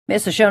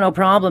Miss the show, no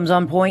problems,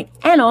 on point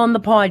and on the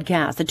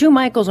podcast. The two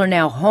Michaels are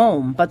now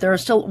home, but there are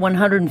still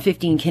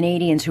 115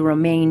 Canadians who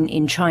remain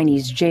in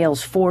Chinese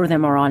jails. 4 of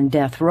them are on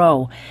death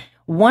row.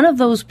 One of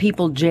those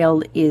people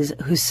jailed is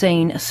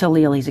Hussein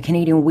Salil. He's a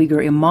Canadian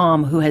Uyghur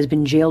imam who has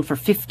been jailed for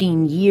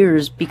 15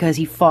 years because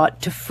he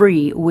fought to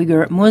free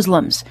Uyghur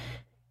Muslims.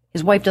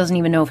 His wife doesn't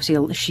even know if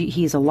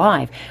he's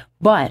alive,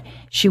 but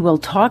she will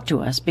talk to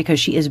us because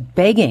she is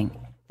begging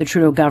the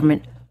Trudeau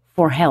government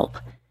for help.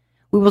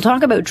 We will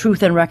talk about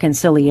truth and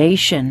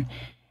reconciliation,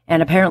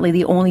 and apparently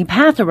the only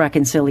path to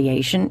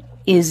reconciliation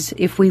is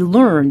if we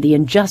learn the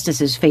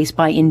injustices faced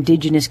by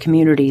Indigenous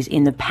communities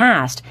in the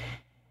past,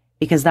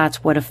 because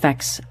that's what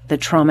affects the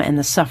trauma and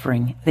the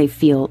suffering they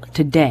feel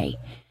today.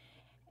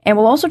 And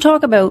we'll also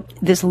talk about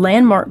this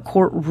landmark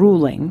court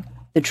ruling.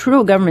 The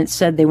Trudeau government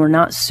said they were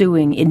not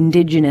suing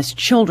Indigenous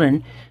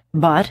children,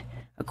 but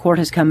a court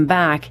has come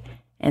back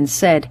and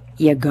said,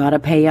 you gotta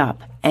pay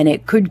up, and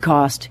it could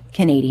cost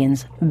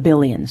Canadians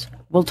billions.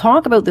 We'll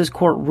talk about this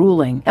court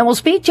ruling, and we'll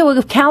speak to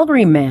a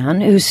Calgary man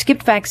who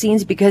skipped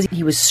vaccines because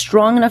he was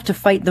strong enough to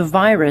fight the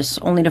virus,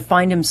 only to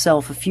find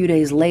himself a few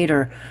days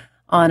later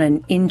on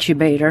an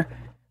incubator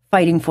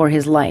fighting for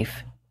his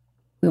life.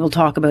 We will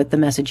talk about the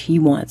message he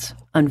wants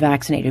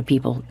unvaccinated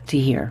people to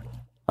hear.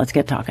 Let's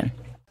get talking.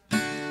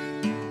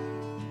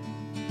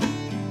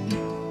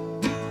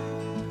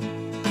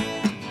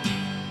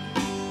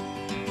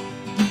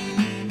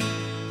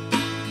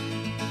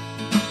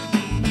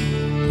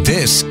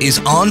 This is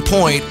On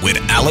Point with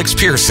Alex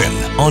Pearson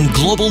on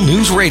Global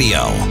News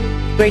Radio.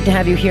 Great to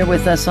have you here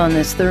with us on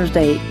this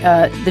Thursday.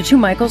 The two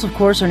Michaels, of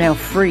course, are now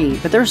free,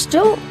 but there are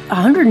still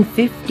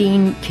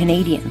 115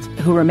 Canadians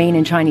who remain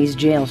in Chinese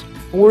jails.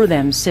 4 of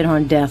them sit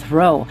on death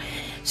row.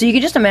 So you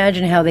can just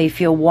imagine how they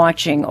feel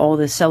watching all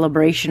this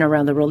celebration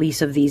around the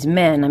release of these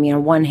men. I mean,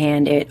 on one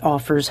hand, it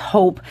offers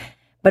hope,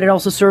 but it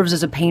also serves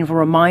as a painful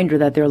reminder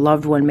that their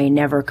loved one may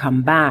never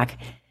come back.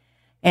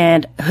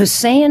 And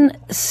Hussein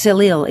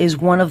Salil is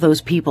one of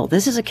those people.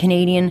 This is a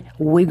Canadian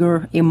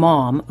Uyghur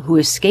imam who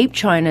escaped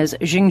China's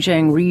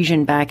Xinjiang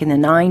region back in the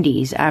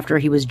 90s after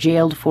he was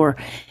jailed for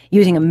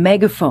using a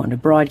megaphone to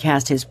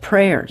broadcast his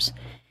prayers.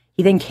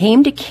 He then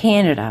came to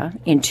Canada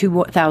in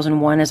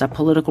 2001 as a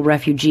political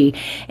refugee,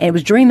 and it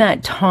was during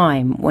that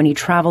time when he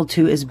traveled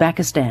to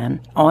Uzbekistan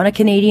on a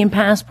Canadian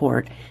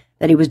passport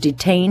that he was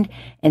detained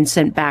and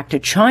sent back to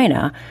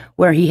China,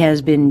 where he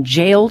has been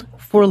jailed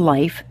for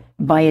life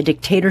by a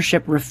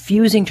dictatorship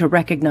refusing to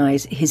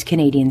recognize his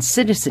Canadian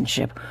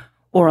citizenship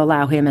or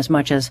allow him as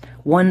much as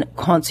one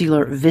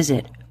consular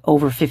visit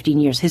over 15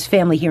 years. His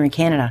family here in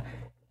Canada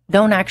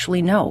don't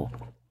actually know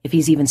if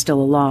he's even still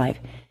alive.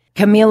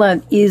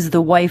 Camila is the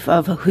wife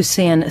of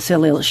Hussein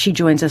Salil. She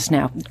joins us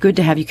now. Good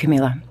to have you,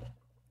 Camila.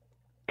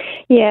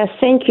 Yes,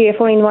 thank you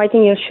for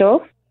inviting your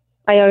show.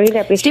 I really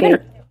appreciate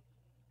it.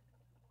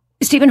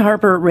 Stephen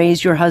Harper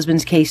raised your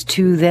husband's case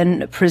to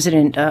then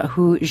President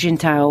Hu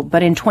Jintao,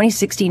 but in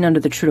 2016,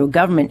 under the Trudeau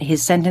government,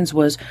 his sentence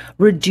was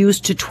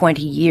reduced to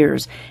 20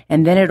 years.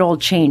 And then it all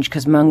changed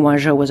because Meng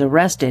Wanzhou was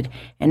arrested,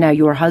 and now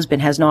your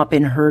husband has not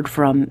been heard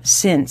from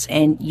since.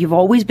 And you've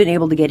always been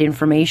able to get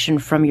information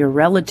from your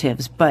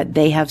relatives, but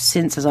they have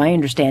since, as I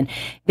understand,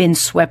 been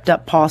swept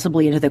up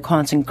possibly into the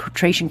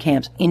concentration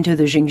camps into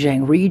the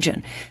Xinjiang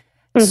region.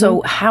 Mm-hmm.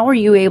 So how are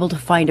you able to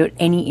find out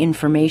any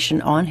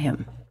information on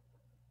him?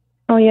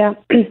 Oh yeah.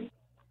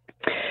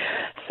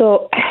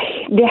 So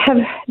they have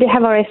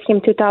arrested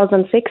him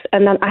 2006,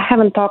 and then I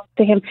haven't talked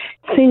to him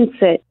since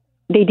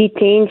they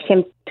detained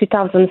him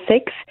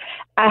 2006.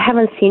 I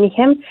haven't seen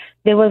him.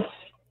 There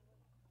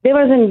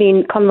wasn't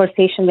been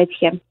conversation with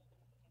him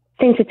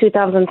since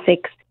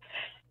 2006.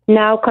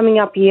 Now coming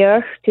up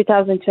year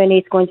 2020,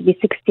 it's going to be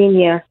 16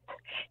 years.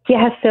 He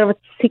has served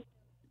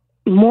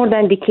more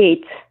than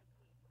decades.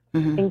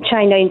 Mm-hmm. In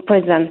China, in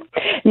prison.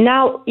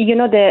 Now,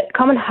 the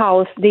Common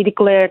House, they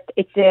declared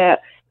it's a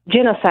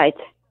genocide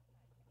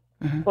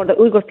mm-hmm. for the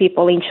Uyghur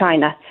people in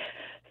China.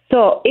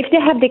 So if they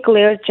have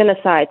declared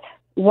genocide,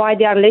 why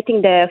they are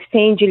letting the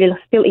Hussein Salil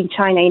still in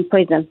China in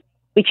prison,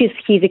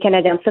 he's a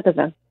Canadian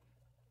citizen?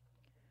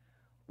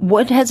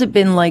 What has it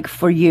been like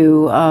for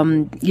you?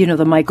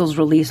 The Michaels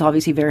release,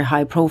 obviously very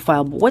high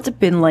profile, but what's it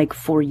been like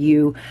for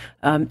you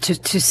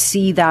to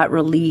see that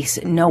release,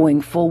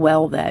 knowing full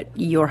well that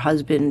your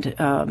husband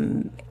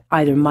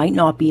either might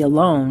not be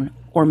alone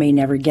or may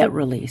never get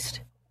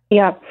released?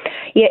 Yeah,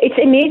 it's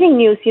amazing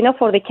news,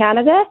 for the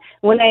Canada.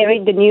 When I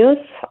read the news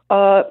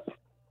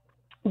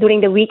during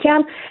the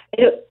weekend,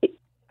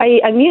 I'm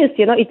amused,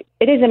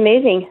 it is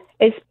amazing.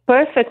 It's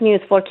perfect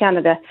news for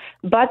Canada.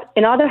 But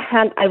on the other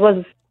hand, I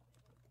was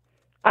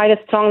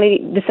strongly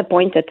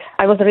disappointed.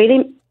 I was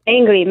really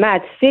angry,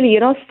 mad. Still,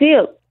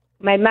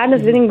 my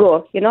madness didn't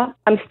go,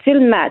 I'm still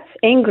mad,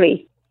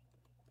 angry.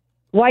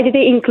 Why did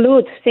they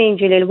include Hussein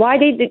Salil? Why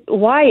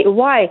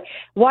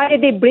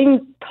did they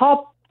bring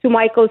top to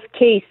Michael's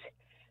case?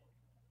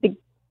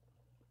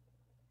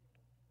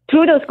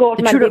 Trudeau's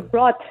government,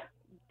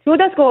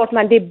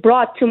 they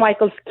brought to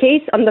Michael's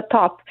case on the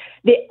top.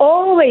 They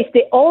always,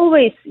 they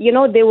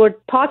were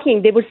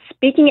talking, they were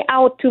speaking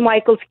out to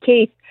Michael's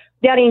case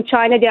They are in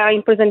China. They are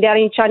in prison. They are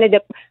in China.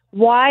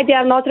 Why they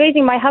are not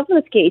raising my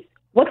husband's case?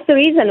 What's the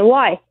reason?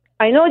 Why?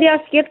 I know they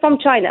are scared from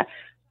China.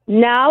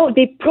 Now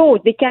they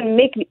prove they can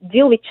make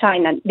deal with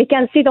China. They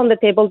can sit on the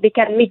table. They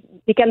can meet.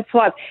 They can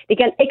swap. They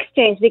can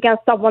exchange. They can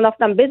stop one of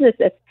them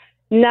businesses.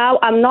 Now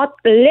I'm not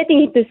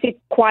letting him to sit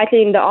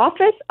quietly in the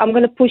office. I'm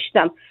going to push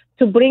them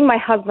to bring my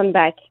husband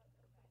back.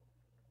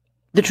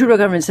 The Trudeau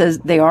government says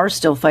they are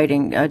still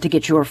fighting to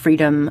get your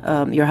freedom,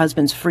 your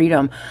husband's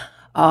freedom.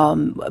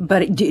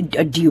 But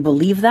do you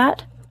believe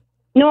that?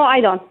 No,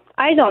 I don't.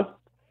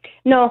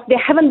 No, they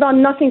haven't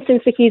done nothing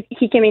since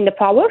he came in the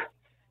power.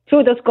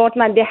 Trudeau's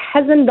government, they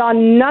hasn't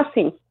done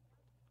nothing.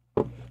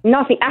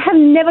 Nothing. I have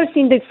never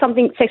seen that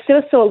something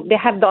successful they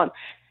have done.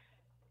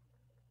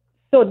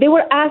 So they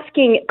were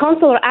asking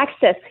consular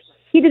access.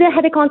 He didn't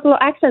have a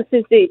consular access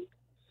since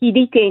he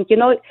detained. You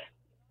know,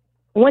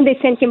 when they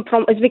sent him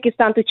from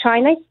Uzbekistan to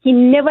China, he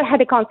never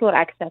had a consular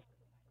access.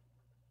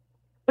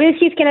 Where is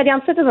his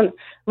Canadian citizen?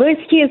 Where is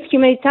his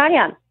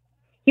humanitarian?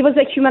 He was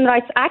a human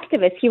rights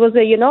activist. He was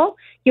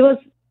he was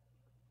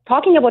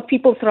talking about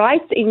people's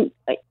rights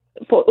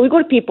for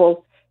Uyghur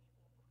people.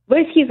 Where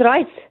is his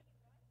rights?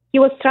 He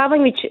was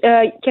traveling with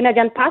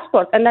Canadian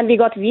passport, and then we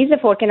got visa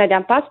for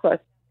Canadian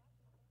passport.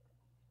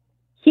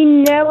 He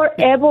never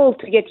able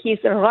to get his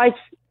rights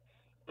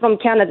from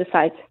Canada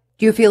side.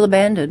 Do you feel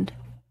abandoned?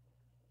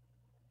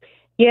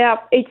 Yeah,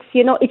 it's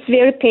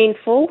very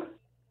painful.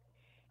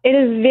 It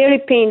is very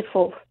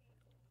painful.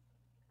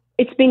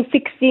 It's been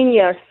 16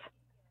 years.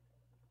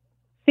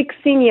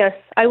 16 years.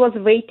 I was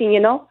waiting,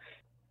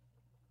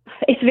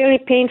 It's very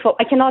painful.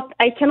 I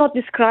cannot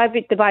describe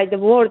it by the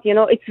word,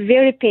 It's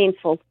very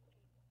painful.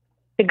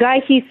 The guy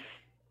he's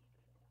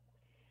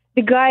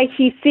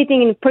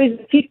sitting in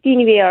prison 15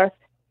 years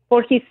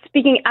for his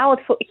speaking out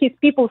for his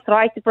people's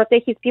rights, to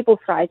protect his people's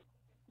rights,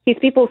 his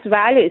people's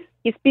values,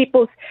 his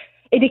people's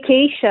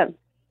education.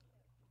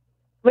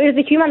 Where's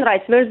the human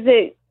rights? Where's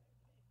the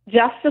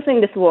justice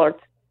in this world?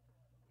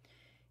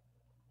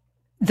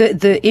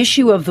 The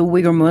issue of the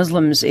Uyghur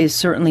Muslims is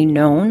certainly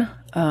known.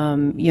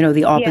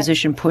 The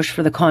opposition pushed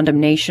for the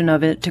condemnation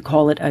of it, to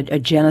call it a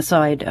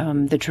genocide.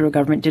 The Trudeau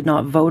government did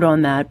not vote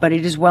on that, but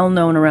it is well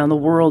known around the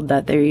world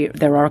that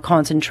there are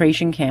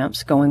concentration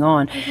camps going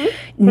on.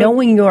 Mm-hmm.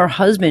 Knowing your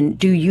husband,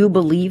 do you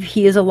believe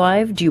he is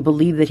alive? Do you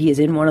believe that he is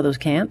in one of those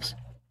camps?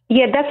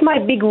 Yeah, that's my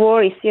big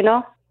worries,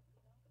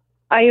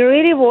 I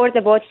really worried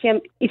about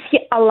him. Is he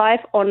alive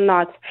or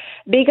not?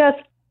 Because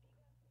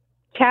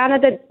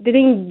Canada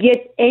didn't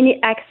get any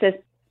access.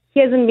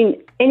 He hasn't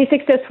been any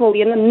successful.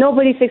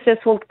 Nobody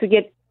successful to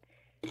get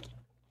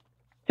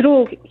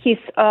through his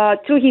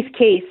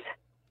case.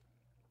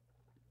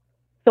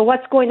 So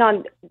what's going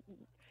on?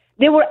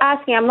 They were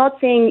asking. I'm not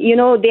saying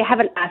they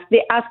haven't asked.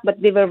 They asked, but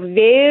they were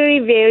very,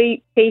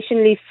 very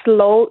patiently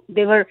slow.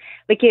 They were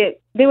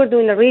they were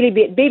doing a really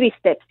baby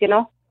steps.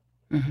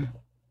 Mm-hmm.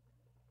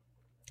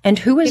 And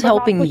who is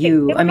helping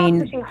you?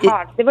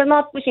 They were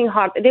not pushing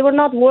hard. They were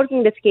not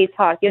working this case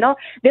hard.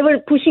 They were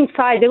pushing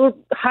side. They were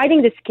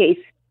hiding this case.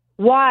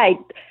 Why?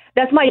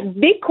 That's my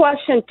big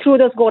question through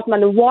this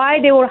government. Why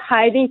they were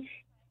hiding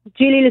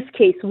Jalil's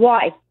case?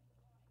 Why?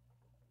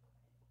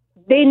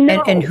 They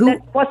know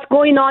what's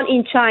going on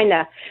in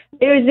China.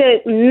 There is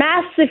a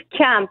massive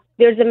camp.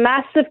 There's a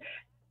massive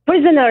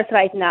prisoners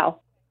right now.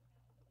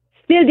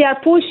 Still, they are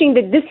pushing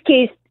this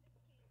case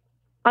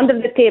under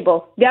the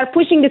table. They are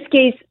pushing this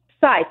case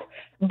side.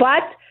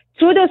 But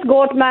through this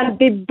government,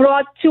 they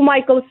brought to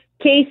Michael's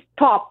case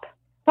top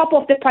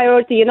of the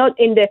priority.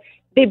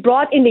 They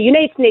brought in the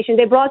United Nations.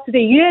 They brought to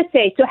the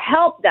USA to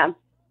help them.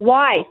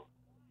 Why?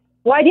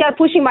 Why they are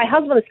pushing my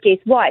husband's case?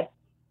 Why?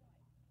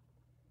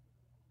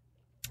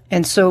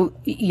 And so,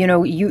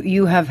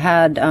 you have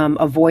had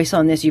a voice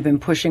on this. You've been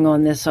pushing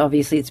on this.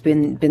 Obviously, it's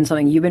been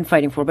something you've been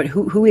fighting for. But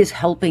who is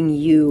helping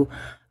you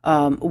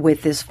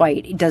with this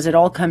fight? Does it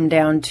all come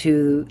down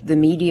to the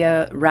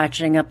media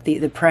ratcheting up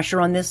the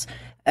pressure on this?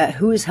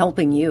 Who is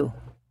helping you?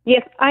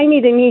 Yes, I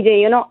need the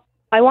media.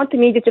 I want the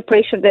media to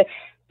pressure the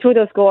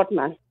Trudeau's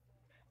government,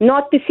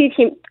 not to sit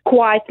him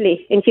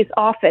quietly in his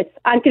office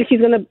until he's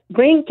going to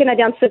bring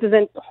Canadian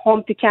citizens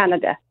home to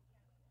Canada.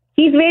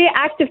 He's very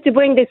active to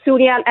bring the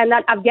Syrian and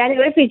Afghan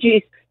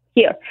refugees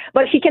here,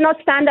 but he cannot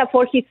stand up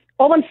for his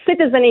own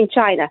citizen in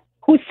China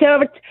who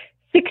served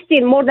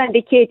more than a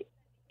decade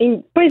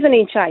in prison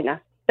in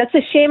China. That's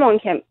a shame on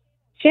him.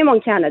 Shame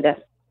on Canada.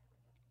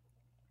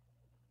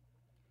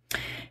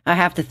 I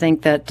have to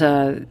think that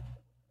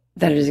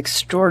it is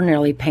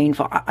extraordinarily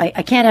painful.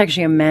 I can't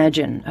actually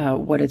imagine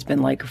what it's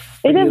been like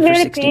for you for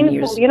 16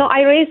 years.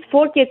 I raised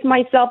 4 kids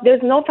myself.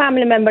 There's no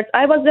family members.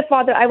 I was the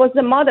father. I was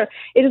the mother.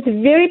 It is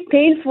very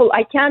painful.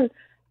 I can't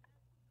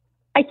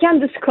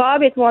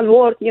describe it one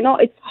word.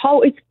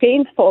 It's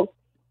painful.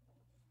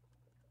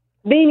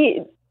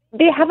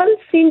 They haven't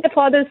seen the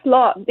father's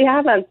love. They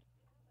haven't.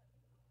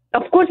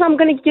 Of course, I'm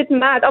going to get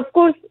mad. Of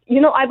course,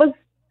 I was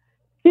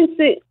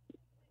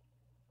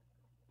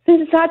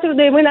since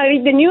Saturday when I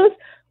read the news,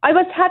 I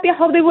was happy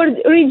how they were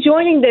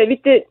rejoining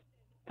with the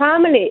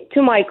family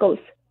to Michael's.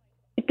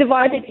 It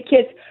divided the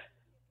kids.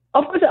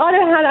 Of course, on the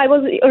other hand, I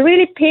was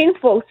really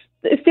painful.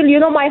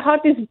 Still, my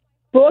heart is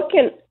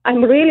broken.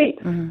 I'm really,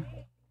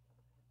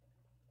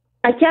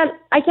 I can't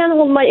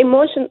hold my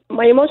emotion.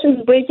 My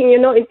emotions breaking.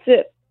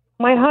 It's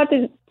my heart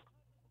is.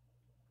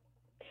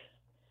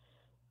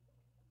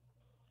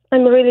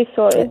 I'm really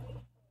sorry.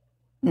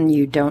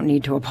 You don't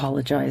need to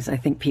apologize. I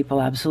think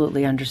people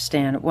absolutely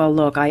understand. Well,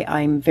 look,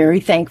 I'm very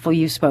thankful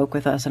you spoke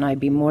with us, and I'd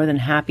be more than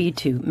happy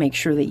to make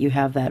sure that you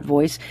have that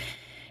voice.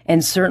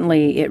 And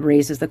certainly it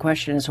raises the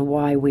question as to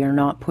why we are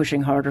not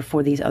pushing harder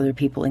for these other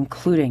people,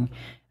 including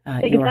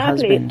your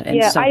husband.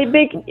 And I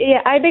beg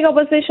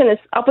opposition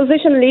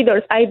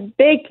leaders. I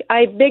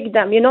beg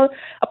them,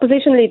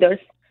 opposition leaders,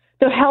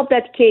 to help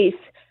that case,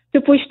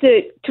 to push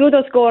the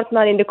Trudeau's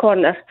government in the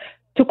corner,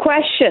 to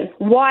question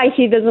why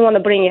he doesn't want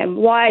to bring him,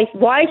 why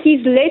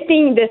he's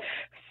letting the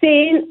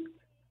sane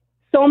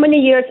so many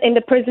years in the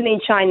prison in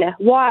China,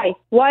 why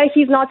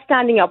he's not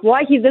standing up,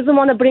 why he doesn't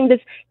want to bring this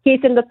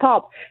case in the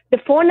top. The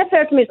Foreign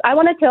Affairs Minister, I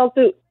want to tell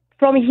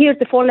from here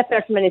the Foreign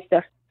Affairs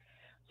Minister,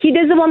 he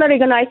doesn't want to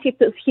recognize his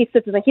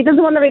citizen. He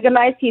doesn't want to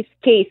recognize his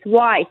case.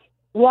 Why?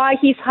 Why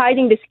he's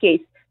hiding this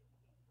case?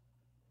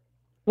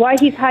 Why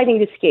he's hiding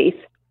this case?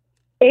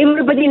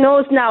 Everybody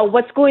knows now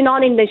what's going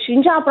on in the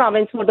Xinjiang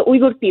province for the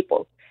Uyghur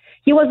people.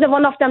 He was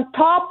one of them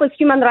top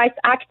human rights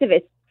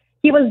activists.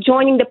 He was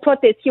joining the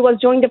protests. He was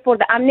joining for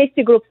the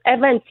amnesty groups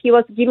events. He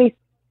was giving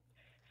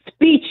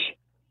speech.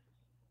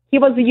 He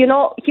was,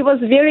 he was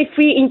very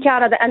free in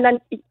Canada, and then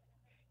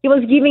he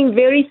was giving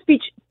very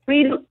speech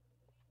freedom,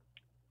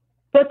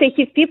 protect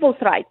his people's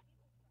rights.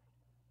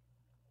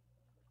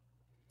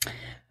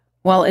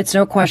 Well, it's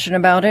no question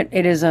about it.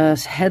 It is a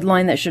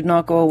headline that should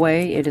not go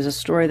away. It is a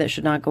story that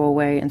should not go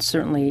away. And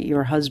certainly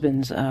your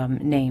husband's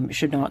name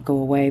should not go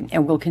away.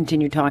 And we'll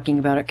continue talking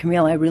about it.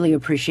 Camille, I really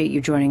appreciate you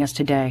joining us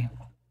today.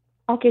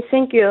 Okay,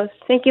 thank you.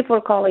 Thank you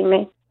for calling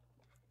me.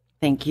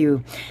 Thank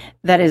you.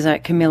 That is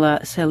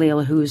Camilla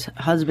Salil, whose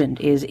husband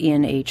is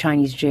in a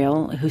Chinese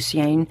jail.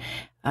 Hussein,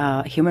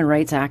 human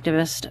rights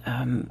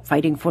activist,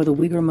 fighting for the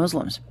Uyghur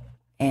Muslims.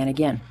 And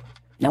again,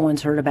 no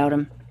one's heard about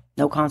him.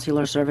 No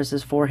consular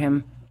services for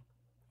him.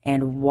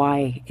 And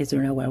why is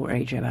there no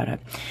outrage about it?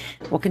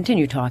 We'll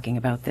continue talking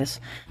about this.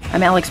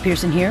 I'm Alex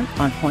Pearson here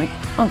on Point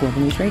on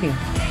Global News Radio.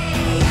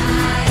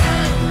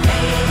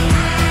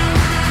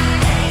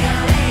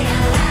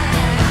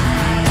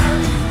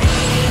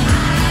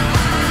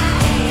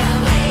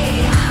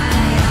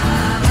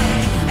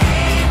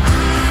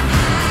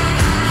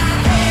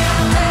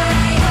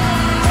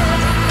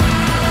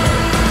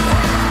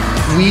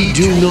 We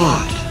do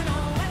not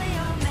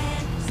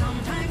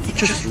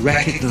just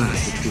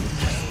recognize the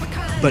truth,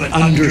 but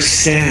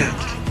understand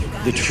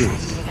the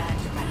truth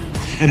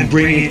and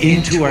bring it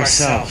into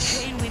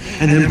ourselves,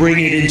 and then bring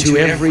it into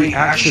every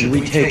action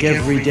we take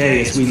every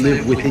day as we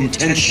live with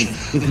intention,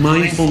 with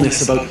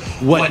mindfulness about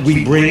what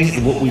we bring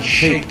and what we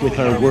shape with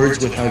our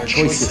words, with our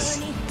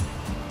choices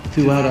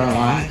throughout our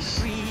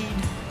lives.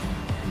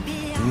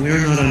 And we're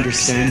not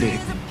understanding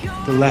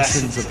the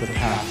lessons of the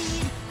past.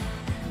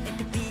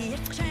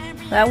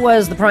 That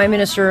was the Prime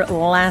Minister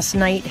last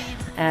night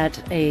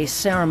at a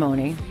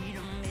ceremony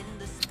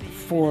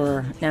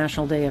for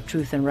National Day of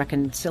Truth and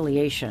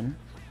Reconciliation,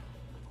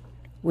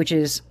 which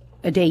is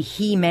a day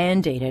he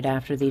mandated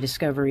after the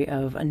discovery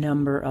of a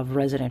number of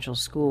residential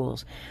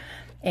schools.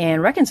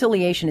 And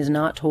reconciliation is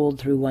not told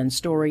through one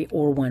story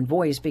or one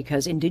voice,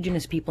 because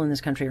Indigenous people in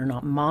this country are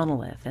not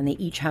monolith, and they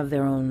each have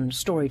their own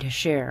story to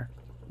share,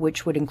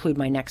 which would include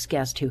my next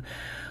guest, who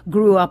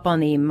grew up on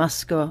the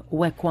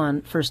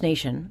Musqueam First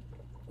Nation,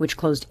 which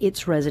closed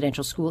its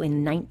residential school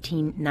in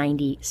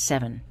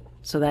 1997.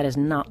 So that is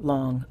not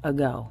long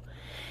ago.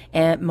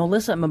 And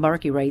Melissa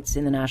Mabarki writes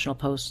in the National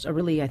Post a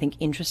really, I think,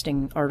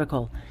 interesting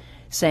article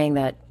saying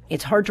that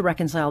it's hard to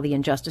reconcile the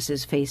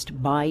injustices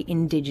faced by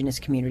Indigenous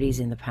communities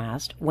in the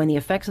past when the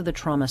effects of the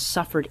trauma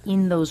suffered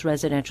in those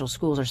residential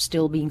schools are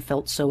still being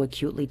felt so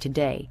acutely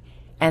today.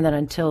 And that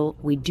until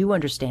we do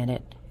understand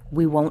it,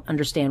 we won't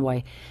understand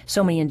why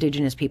so many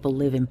Indigenous people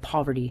live in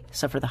poverty,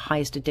 suffer the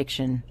highest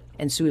addiction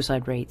and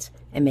suicide rates,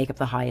 and make up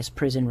the highest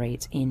prison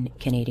rates in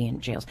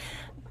Canadian jails.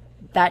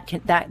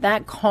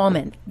 That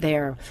comment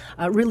there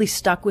really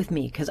stuck with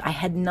me, because I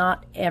had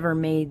not ever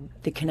made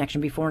the connection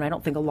before, and I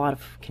don't think a lot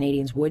of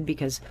Canadians would,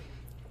 because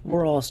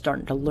we're all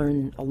starting to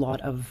learn a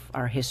lot of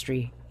our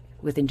history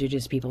with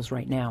Indigenous peoples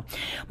right now.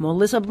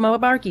 Melissa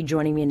Mabarki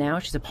joining me now.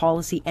 She's a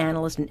policy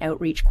analyst and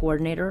outreach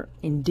coordinator,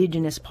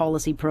 Indigenous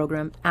Policy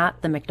Program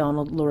at the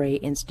Macdonald-Laurier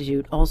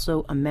Institute,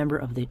 also a member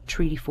of the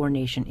Treaty 4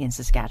 Nation in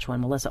Saskatchewan.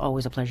 Melissa,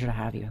 always a pleasure to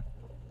have you.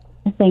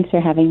 Thanks for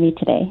having me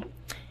today.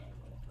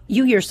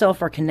 You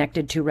yourself are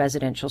connected to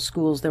residential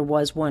schools. There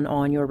was one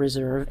on your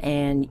reserve,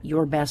 and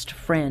your best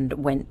friend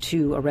went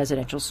to a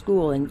residential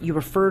school, and you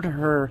refer to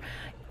her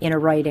in a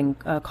writing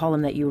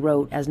column that you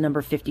wrote as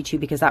number 52,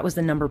 because that was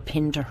the number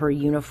pinned to her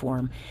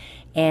uniform.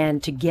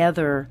 And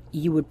together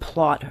you would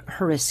plot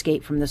her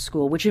escape from the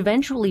school, which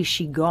eventually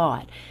she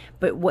got.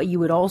 But what you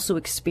would also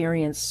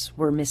experience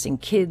were missing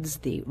kids,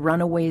 the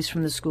runaways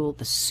from the school,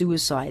 the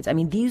suicides. I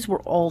mean, these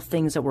were all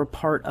things that were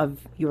part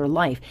of your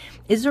life.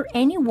 Is there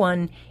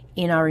anyone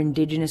in our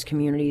Indigenous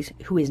communities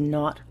who is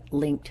not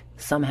linked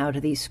somehow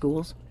to these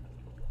schools?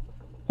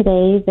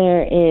 Today,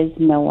 there is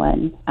no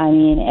one. I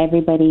mean,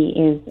 everybody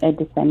is a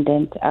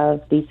descendant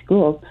of these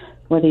schools,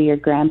 whether your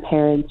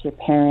grandparents, your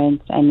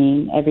parents. I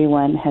mean,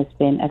 everyone has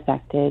been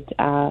affected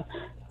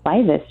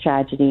by this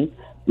tragedy.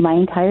 My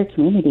entire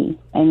community.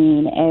 I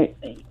mean,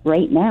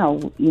 right now,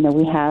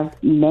 we have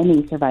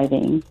many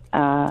surviving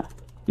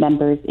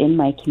members in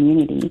my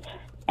community.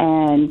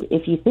 And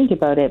if you think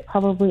about it,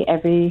 probably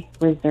every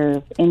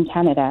reserve in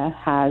Canada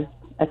has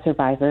a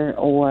survivor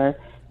or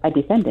a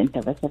descendant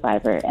of a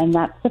survivor. And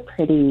that's a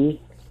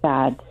pretty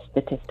sad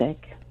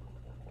statistic.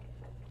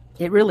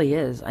 It really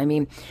is. I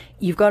mean,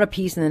 you've got a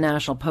piece in the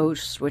National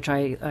Post, which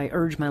I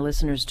urge my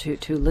listeners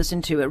to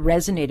listen to. It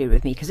resonated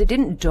with me because it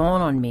didn't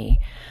dawn on me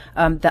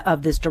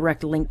of this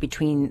direct link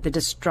between the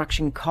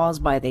destruction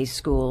caused by these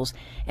schools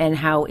and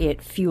how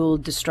it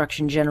fueled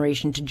destruction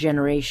generation to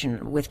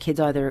generation, with kids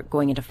either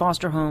going into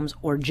foster homes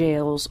or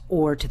jails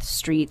or to the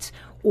streets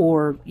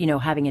or,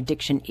 having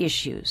addiction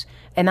issues.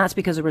 And that's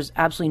because there was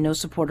absolutely no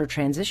support or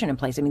transition in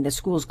place. I mean, the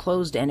schools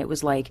closed and it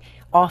was like,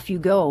 off you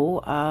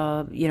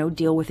go,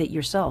 deal with it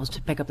yourselves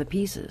to pick up the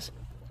pieces.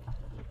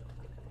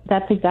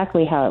 That's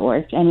exactly how it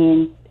worked. I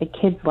mean, the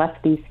kids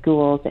left these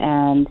schools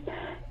and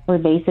were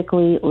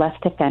basically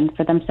left to fend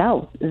for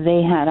themselves.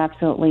 They had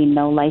absolutely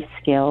no life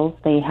skills.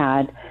 They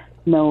had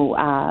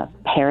no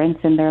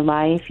parents in their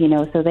life,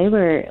 so they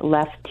were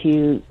left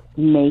to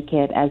make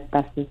it as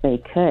best as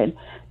they could.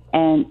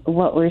 And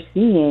what we're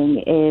seeing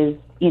is,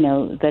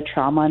 the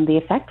trauma and the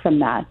effect from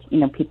that.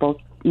 People,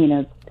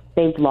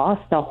 they've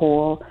lost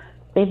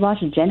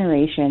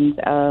generations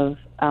of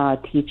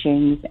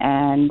teachings,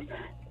 and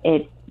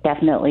it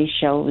definitely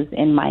shows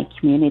in my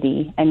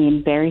community. I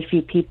mean, very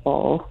few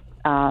people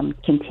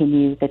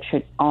continue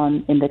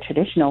in the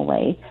traditional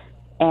way.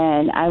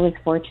 And I was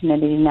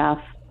fortunate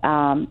enough,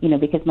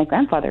 because my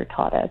grandfather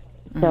taught us.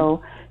 Mm-hmm.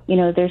 So,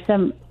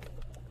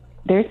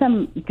 there's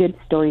some good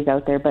stories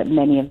out there, but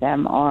many of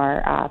them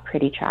are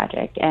pretty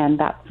tragic. And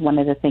that's one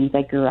of the things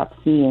I grew up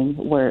seeing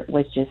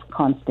was just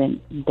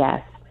constant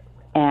death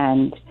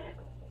and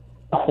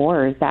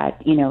horrors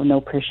that,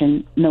 no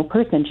person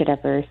should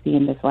ever see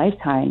in this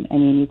lifetime. I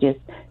mean,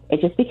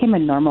 it just became a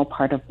normal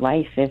part of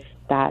life. If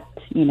that,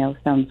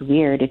 sounds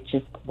weird, it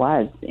just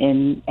was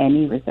in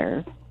any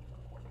reserve.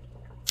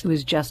 It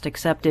was just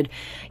accepted.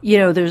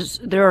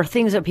 There are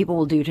things that people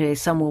will do today.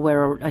 Some will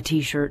wear a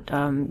T-shirt.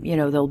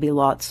 There'll be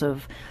lots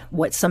of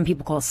what some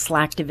people call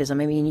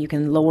slacktivism. I mean, you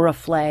can lower a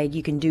flag,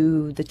 you can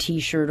do the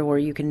T-shirt, or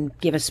you can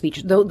give a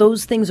speech.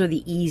 Those things are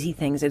the easy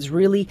things. It's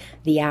really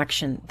the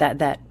action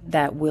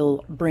that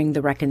will bring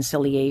the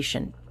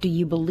reconciliation. Do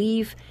you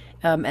believe,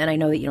 and I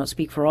know that you don't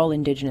speak for all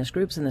Indigenous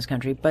groups in this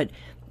country, but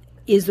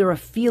is there a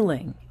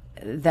feeling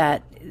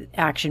that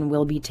action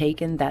will be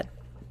taken, that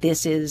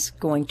this is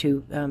going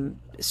to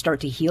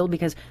start to heal?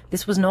 Because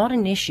this was not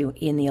an issue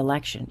in the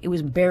election. It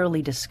was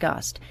barely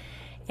discussed.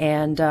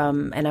 And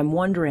I'm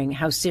wondering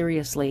how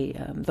seriously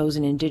those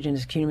in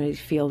Indigenous communities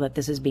feel that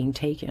this is being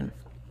taken.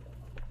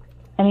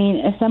 I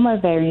mean, some are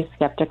very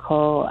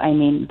skeptical. I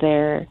mean,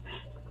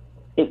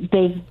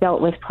 they've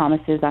dealt with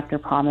promises after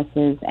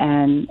promises,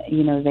 and,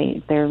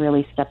 they're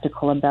really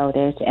skeptical about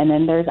it. And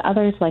then there's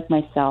others like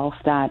myself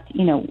that,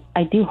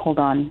 I do hold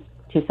on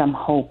to some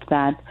hope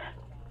that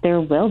there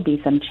will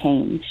be some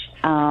change.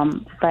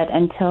 But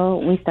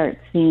until we start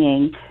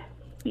seeing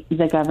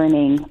the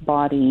governing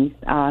bodies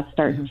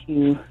start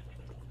to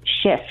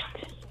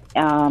shift,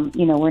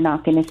 we're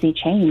not going to see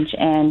change.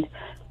 And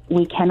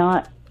we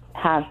cannot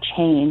have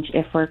change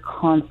if we're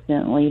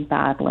constantly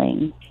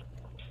battling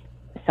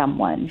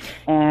someone.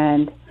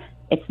 And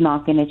it's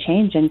not going to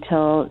change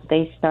until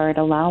they start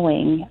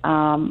allowing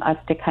us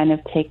to kind of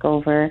take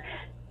over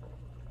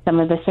some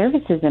of the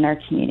services in our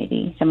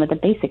community, some of the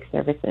basic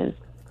services.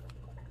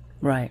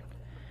 Right.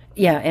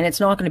 Yeah, and it's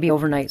not going to be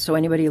overnight. So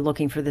anybody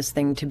looking for this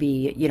thing to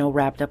be,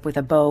 wrapped up with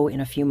a bow in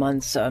a few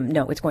months,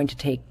 no, it's going to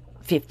take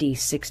 50,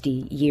 60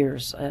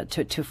 years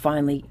to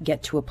finally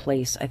get to a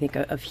place, I think,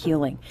 of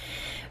healing.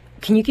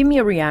 Can you give me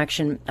a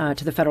reaction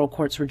to the federal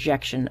court's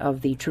rejection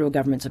of the Trudeau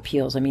government's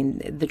appeals? I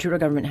mean, the Trudeau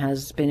government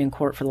has been in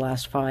court for the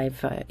last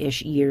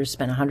 5-ish years,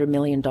 spent $100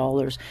 million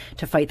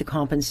to fight the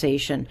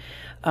compensation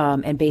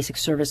and basic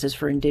services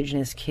for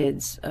Indigenous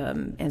kids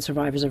and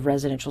survivors of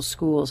residential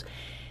schools.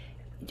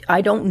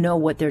 I don't know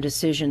what their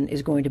decision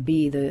is going to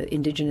be. The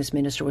Indigenous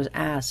minister was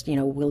asked,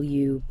 will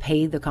you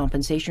pay the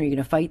compensation? Or are you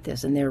going to fight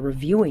this? And they're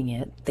reviewing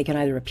it. They can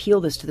either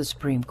appeal this to the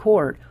Supreme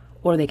Court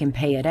or they can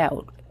pay it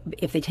out.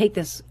 If they take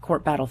this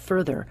court battle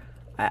further,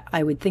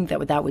 I would think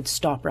that would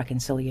stop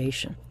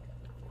reconciliation.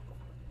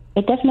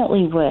 It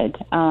definitely would.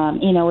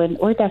 And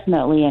we're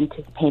definitely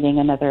anticipating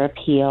another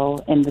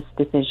appeal in this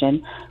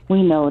decision.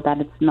 We know that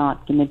it's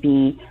not going to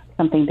be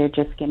something they're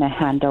just going to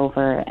hand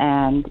over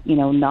and,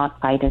 not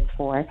fight us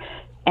for.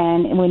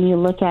 And when you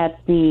look at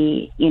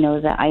the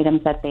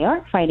items that they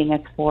are fighting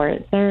us for,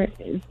 they're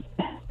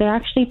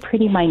actually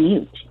pretty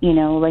minute.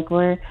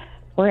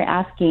 We're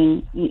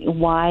asking,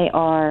 why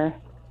are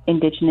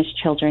Indigenous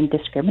children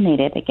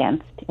discriminated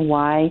against?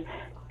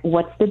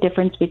 What's the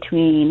difference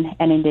between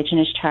an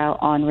Indigenous child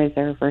on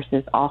reserve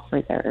versus off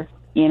reserve?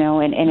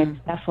 And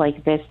it's stuff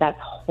like this that's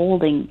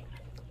holding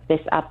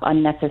this up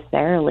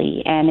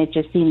unnecessarily, and it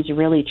just seems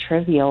really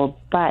trivial,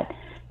 but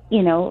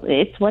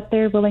it's what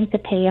they're willing to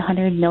pay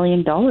 $100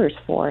 million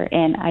for,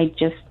 and I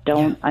just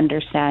don't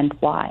understand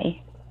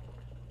why.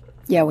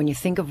 Yeah, when you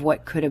think of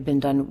what could have been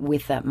done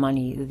with that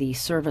money, the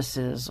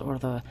services or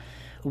the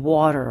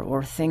water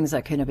or things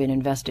that could have been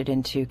invested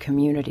into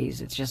communities,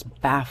 it's just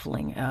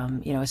baffling,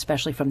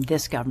 especially from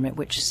this government,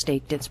 which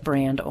staked its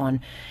brand on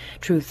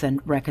truth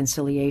and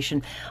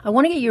reconciliation. I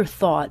want to get your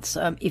thoughts,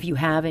 if you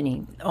have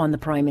any, on the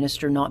Prime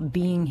Minister not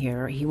being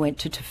here. He went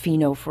to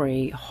Tofino for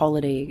a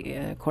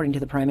holiday, according to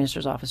the Prime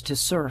Minister's office, to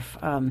surf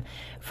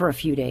for a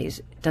few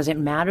days. Does it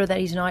matter that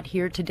he's not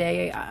here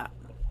today?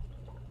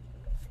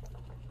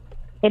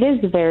 It is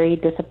very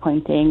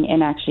disappointing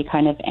and actually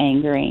kind of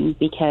angering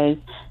because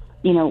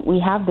we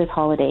have this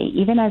holiday.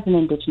 Even as an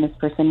Indigenous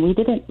person, we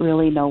didn't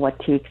really know what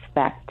to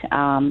expect. We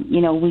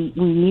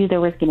knew there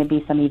was going to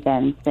be some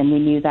events, and we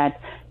knew that,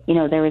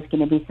 there was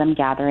going to be some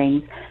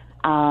gatherings,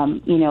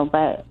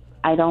 but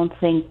I don't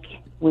think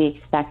we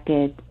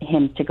expected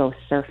him to go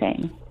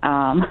surfing.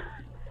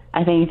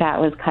 I think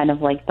that was kind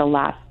of like the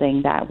last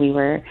thing that we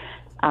were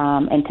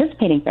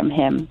anticipating from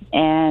him.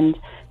 And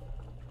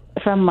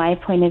from my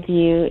point of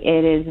view,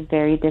 it is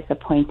very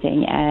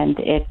disappointing, and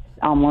it's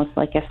almost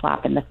like a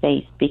slap in the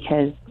face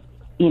because,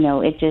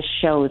 it just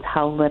shows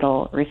how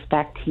little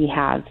respect he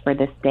has for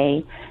this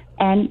day.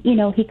 And,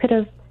 he could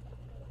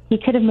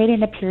have made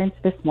an appearance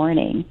this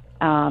morning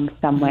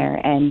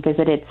somewhere and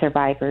visited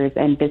survivors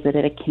and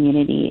visited a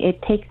community.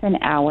 It takes an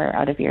hour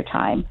out of your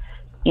time,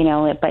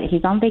 but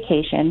he's on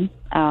vacation.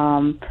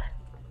 And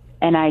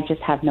I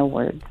just have no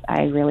words.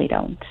 I really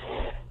don't.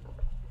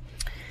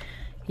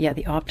 Yeah,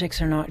 the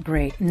optics are not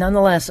great.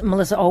 Nonetheless,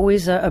 Melissa,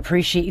 always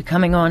appreciate you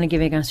coming on and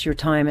giving us your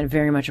time, and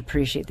very much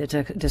appreciate the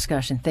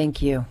discussion.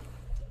 Thank you.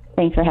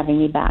 Thanks for having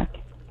me back.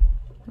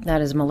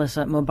 That is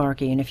Melissa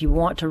Mobarkey. And if you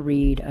want to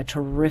read a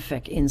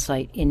terrific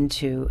insight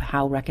into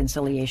how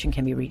reconciliation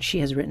can be reached, she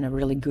has written a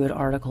really good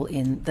article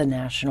in the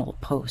National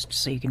Post,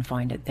 so you can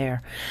find it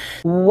there.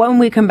 When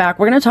we come back,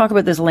 we're going to talk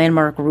about this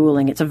landmark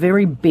ruling. It's a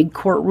very big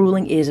court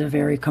ruling. It is a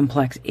very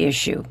complex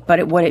issue.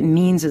 But what it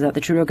means is that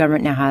the Trudeau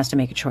government now has to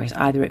make a choice.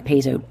 Either it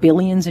pays out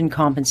billions in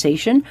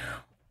compensation,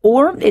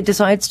 or it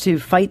decides to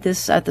fight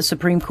this at the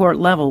Supreme Court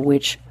level,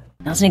 which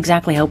doesn't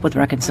exactly help with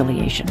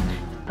reconciliation.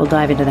 We'll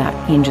dive into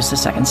that in just a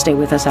second. Stay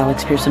with us,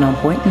 Alex Pearson on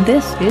Point, and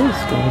this is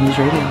Global News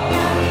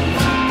Radio.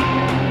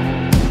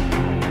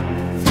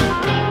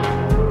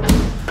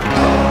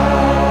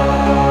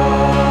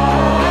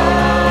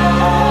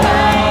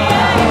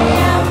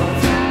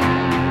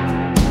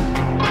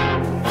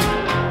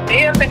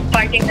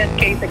 Fighting this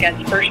case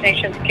against First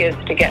Nations kids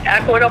to get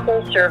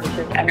equitable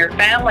services and their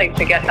families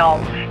to get help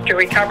to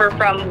recover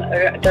from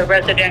the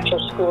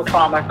residential school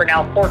trauma for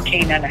now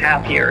 14 and a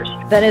half years.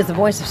 That is the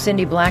voice of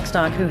Cindy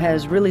Blackstock, who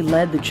has really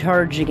led the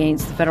charge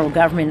against the federal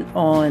government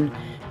on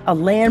a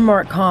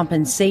landmark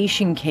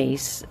compensation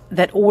case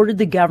that ordered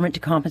the government to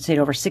compensate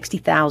over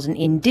 60,000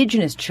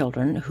 Indigenous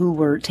children who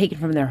were taken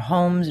from their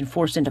homes and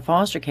forced into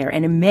foster care.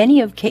 And in many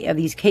of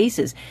these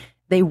cases,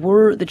 they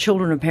were the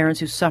children of parents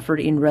who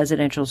suffered in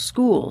residential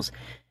schools.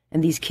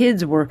 And these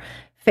kids were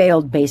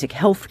failed basic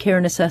health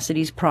care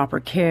necessities, proper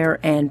care,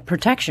 and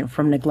protection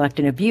from neglect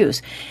and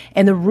abuse.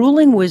 And the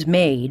ruling was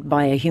made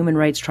by a human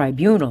rights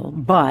tribunal,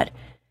 but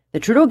the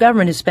Trudeau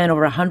government has spent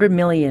over $100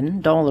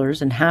 million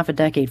in half a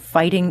decade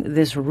fighting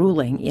this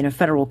ruling in a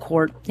federal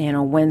court. And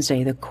on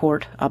Wednesday, the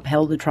court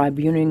upheld the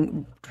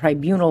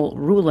tribunal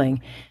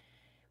ruling,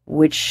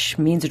 which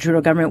means the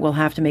Trudeau government will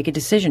have to make a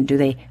decision. Do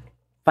they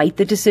fight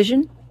the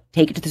decision,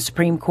 take it to the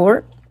Supreme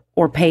Court,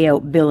 or pay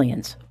out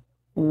billions?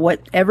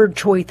 Whatever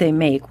choice they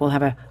make will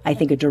have I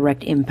think, a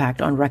direct impact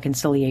on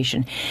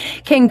reconciliation.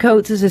 Ken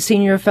Coates is a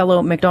senior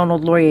fellow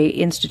Macdonald Laurier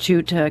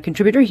Institute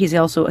contributor. He's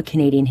also a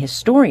Canadian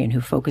historian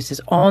who focuses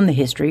on the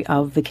history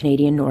of the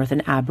Canadian North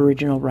and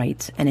Aboriginal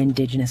rights and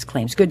Indigenous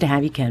claims. Good to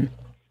have you, Ken.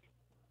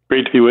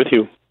 Great to be with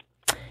you.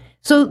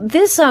 So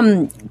this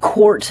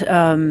court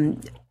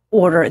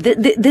order,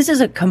 this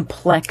is a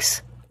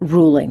complex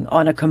ruling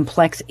on a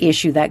complex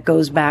issue that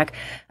goes back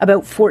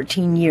about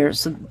 14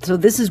 years. So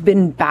this has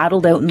been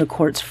battled out in the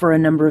courts for a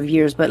number of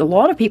years, but a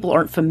lot of people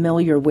aren't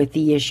familiar with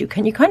the issue.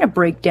 Can you kind of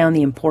break down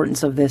the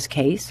importance of this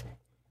case?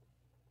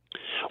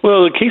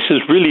 Well, the case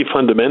is really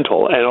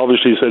fundamental, and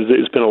obviously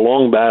it's been a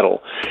long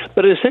battle.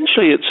 But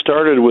essentially it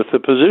started with the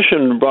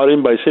position brought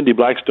in by Cindy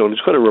Blackstone,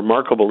 who's quite a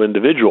remarkable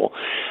individual,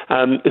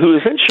 who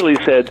essentially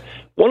said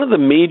one of the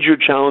major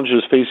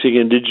challenges facing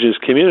Indigenous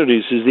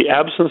communities is the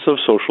absence of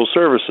social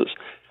services.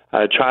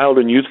 Child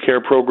and youth care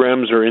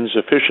programs are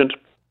insufficient.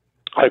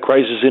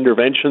 Crisis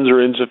interventions are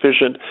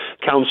insufficient.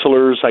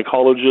 Counselors,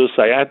 psychologists,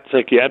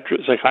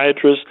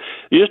 psychiatrists,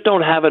 you just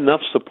don't have enough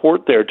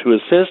support there to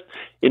assist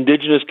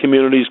Indigenous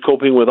communities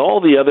coping with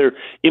all the other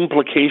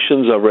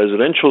implications of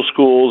residential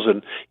schools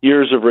and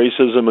years of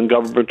racism and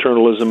government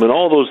paternalism and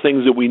all those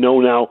things that we know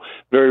now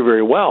very,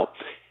 very well.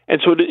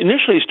 And so it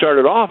initially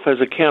started off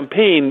as a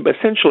campaign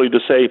essentially to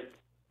say,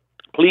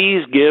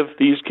 please give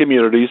these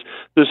communities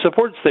the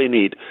supports they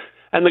need.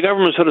 And the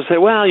government sort of say,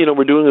 well,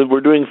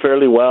 we're doing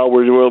fairly well.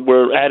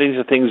 We're adding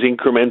to things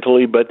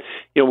incrementally, but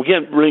we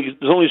can't really.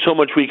 There's only so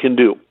much we can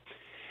do.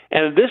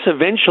 And this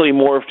eventually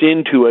morphed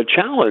into a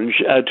challenge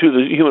to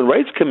the Human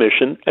Rights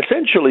Commission,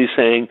 essentially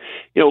saying,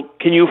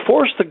 can you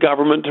force the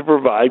government to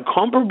provide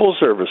comparable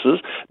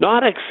services,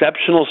 not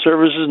exceptional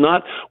services,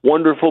 not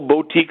wonderful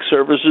boutique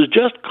services,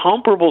 just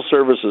comparable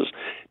services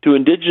to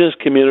Indigenous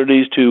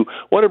communities to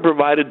what are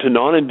provided to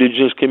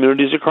non-Indigenous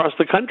communities across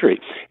the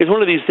country? It's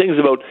one of these things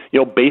about,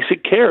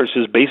 basic care. It's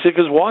as basic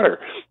as water.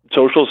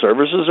 Social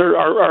services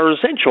are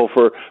essential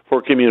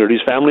for communities.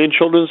 Family and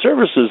children's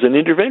services and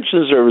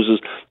intervention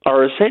services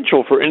are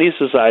essential for any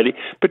society,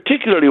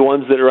 particularly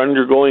ones that are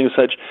undergoing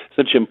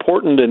such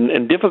important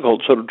and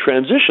difficult sort of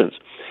transitions.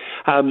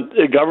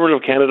 The government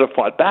of Canada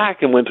fought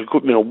back and went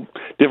to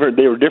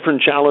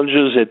different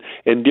challenges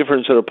and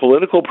different sort of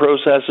political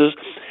processes.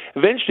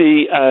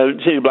 Eventually,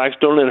 Cindy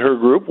Blackstone and her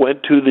group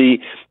went to the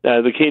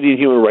Canadian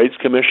Human Rights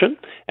Commission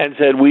and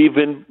said, we've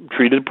been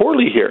treated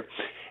poorly here.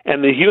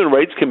 And the Human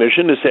Rights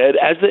Commission has said,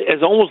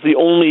 as almost the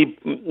only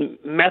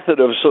method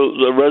of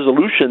the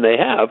resolution they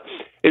have,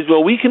 is,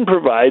 well, we can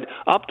provide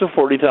up to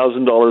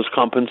 $40,000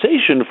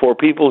 compensation for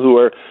people who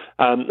are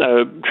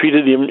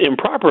treated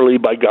improperly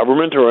by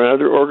government or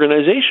another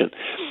organization.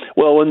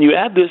 Well, when you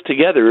add this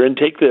together and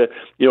take the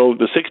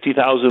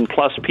 60,000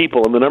 plus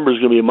people, and the number is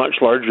going to be much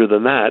larger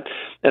than that,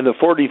 and the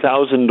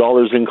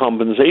 $40,000 in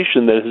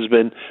compensation that has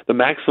been the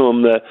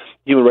maximum the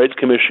Human Rights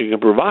Commission can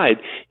provide,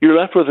 you're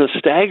left with a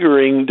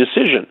staggering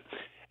decision.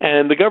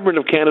 And the government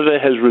of Canada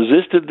has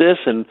resisted this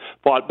and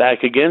fought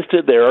back against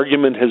it. Their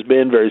argument has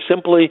been very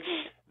simply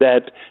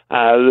that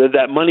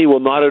that money will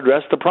not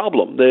address the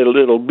problem.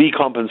 It'll be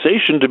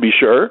compensation, to be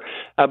sure,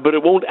 but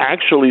it won't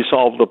actually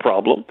solve the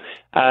problem.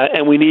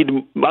 And we need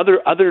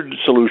other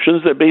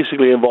solutions that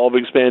basically involve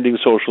expanding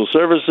social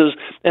services,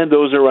 and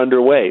those are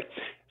underway.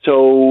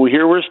 So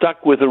here we're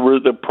stuck with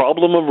the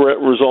problem of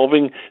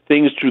resolving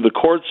things through the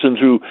courts and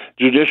through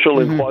judicial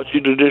and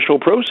quasi-judicial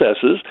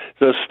processes.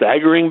 It's a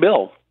staggering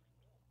bill.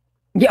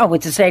 Yeah,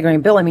 it's a staggering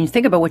bill. I mean,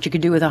 think about what you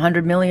could do with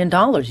 $100 million.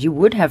 You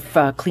would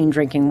have clean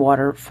drinking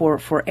water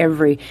for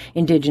every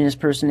Indigenous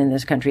person in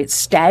this country. It's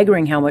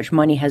staggering how much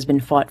money has been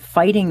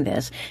fighting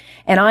this.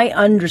 And I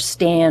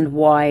understand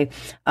why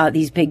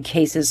these big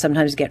cases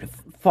sometimes get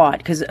fought,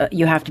 because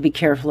you have to be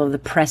careful of the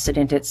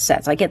precedent it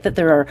sets. I get that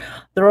there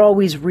are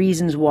always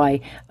reasons why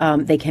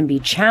they can be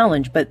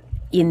challenged, but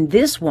in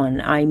this one,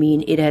 I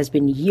mean, it has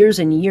been years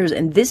and years,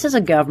 and this is a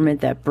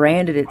government that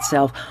branded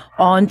itself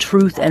on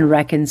truth and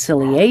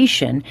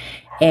reconciliation.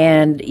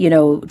 And,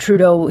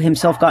 Trudeau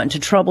himself got into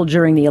trouble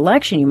during the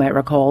election, you might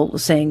recall,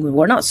 saying,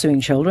 we're not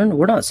suing children.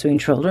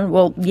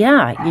 Well,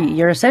 yeah,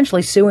 you're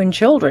essentially suing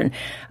children.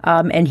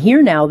 And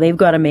here now they've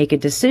got to make a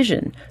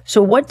decision.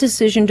 So what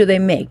decision do they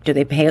make? Do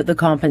they pay out the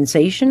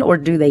compensation, or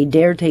do they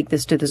dare take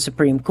this to the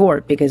Supreme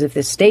Court? Because if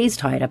this stays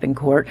tied up in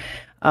court,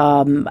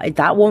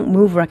 that won't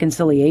move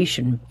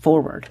reconciliation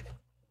forward.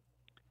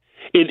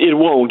 It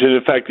won't, and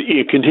in fact,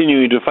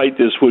 continuing to fight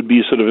this would be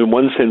sort of, in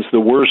one sense,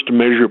 the worst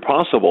measure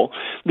possible.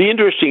 The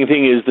interesting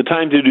thing is the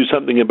time to do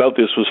something about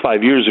this was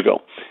 5 years ago.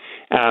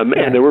 And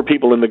there were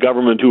people in the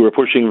government who were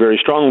pushing very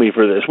strongly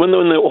for this. When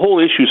the whole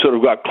issue sort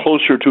of got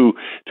closer to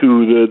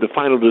the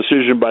final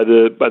decision by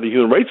the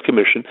Human Rights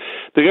Commission,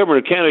 the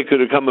government of Canada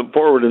could have come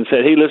forward and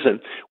said, hey, listen,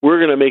 we're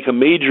going to make a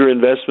major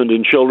investment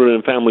in children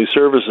and family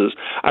services.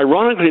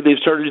 Ironically, they've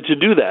started to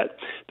do that.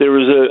 There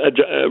was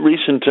a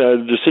recent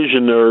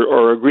decision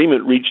or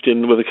agreement reached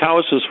in with the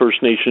Cowessess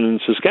First Nation in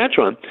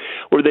Saskatchewan,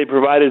 where they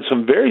provided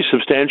some very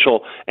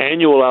substantial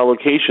annual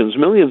allocations,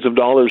 millions of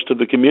dollars to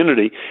the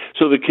community,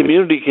 so the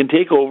community can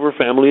take over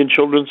family and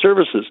children's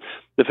services.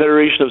 The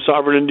Federation of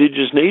Sovereign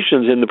Indigenous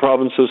Nations in the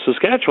province of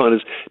Saskatchewan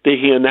is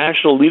taking a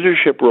national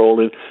leadership role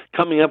in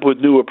coming up with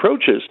new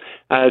approaches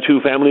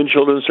to family and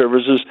children's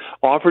services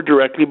offered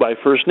directly by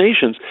First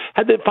Nations.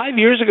 5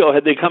 years ago,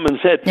 had they come and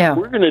said,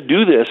 we're going to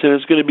do this, and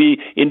it's going to be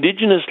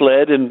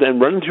Indigenous-led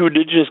and run through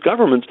Indigenous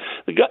governments,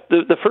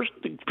 the first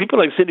people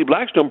like Cindy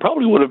Blackstone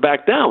probably would have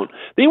backed down.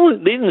 They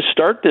didn't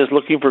start this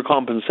looking for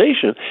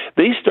compensation.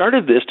 They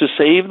started this to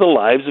save the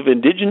lives of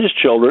Indigenous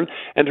children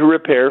and to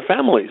repair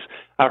families.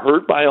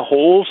 hurt by a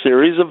whole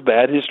series of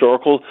bad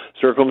historical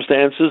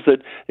circumstances,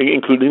 that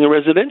including the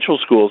residential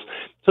schools.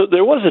 So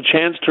there was a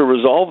chance to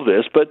resolve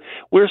this, but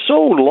we're so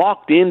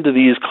locked into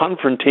these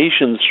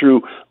confrontations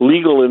through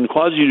legal and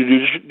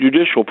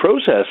quasi-judicial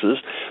processes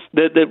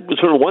that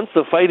sort of once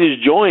the fight is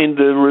joined,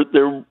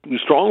 there's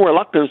strong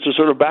reluctance to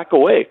sort of back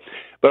away.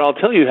 But I'll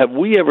tell you, have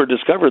we ever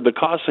discovered the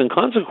costs and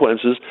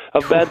consequences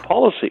of bad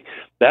policy?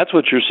 That's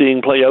what you're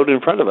seeing play out in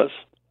front of us.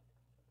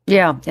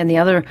 Yeah, and the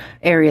other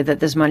area that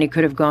this money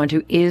could have gone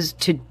to is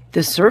to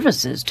the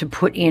services, to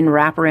put in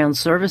wraparound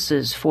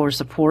services for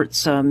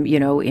supports,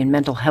 in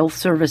mental health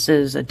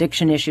services,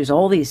 addiction issues,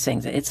 all these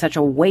things. It's such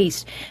a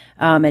waste.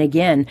 And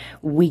again,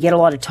 we get a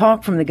lot of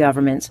talk from the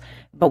governments,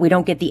 but we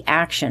don't get the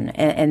action,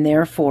 and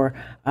therefore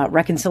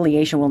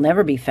reconciliation will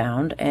never be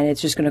found, and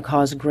it's just going to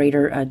cause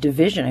greater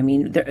division. I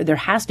mean, there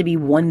has to be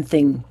one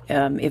thing,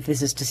 if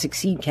this is to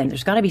succeed, Ken,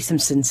 there's got to be some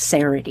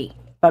sincerity.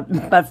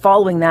 But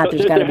following that,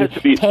 there's got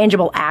to be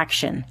tangible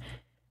action.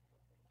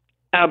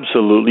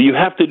 Absolutely. You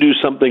have to do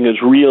something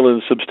that's real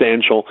and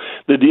substantial.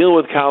 The deal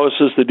with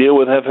Cowessess, the deal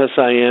with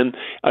FSIN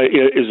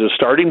is a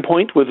starting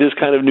point with this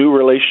kind of new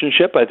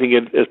relationship, I think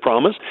it is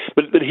promised.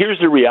 But here's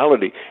the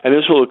reality, and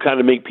this will kind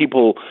of make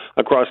people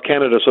across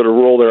Canada sort of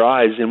roll their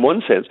eyes in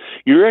one sense.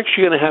 You're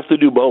actually going to have to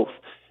do both.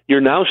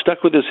 You're now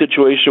stuck with a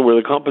situation where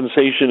the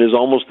compensation is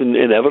almost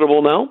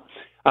inevitable now.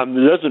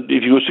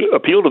 If you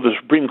appeal to the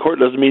Supreme Court,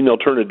 doesn't mean they'll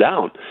turn it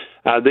down.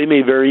 They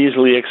may very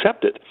easily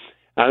accept it.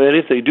 And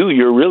if they do,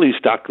 you're really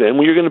stuck then.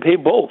 Well, you're going to pay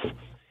both.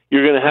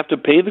 You're going to have to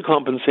pay the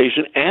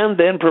compensation and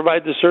then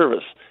provide the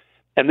service.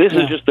 And this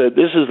is just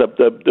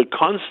the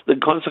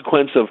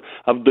consequence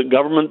of the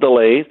government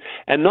delay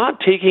and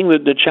not taking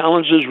the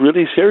challenges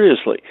really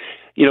seriously.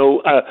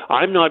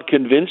 I'm not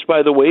convinced,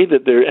 by the way,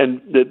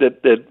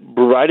 that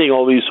providing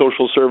all these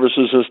social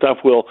services and stuff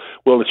will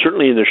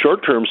certainly in the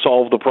short term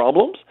solve the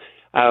problems.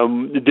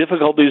 The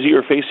difficulties that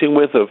you're facing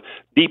with of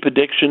deep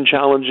addiction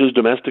challenges,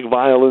 domestic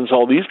violence,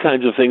 all these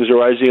kinds of things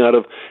arising out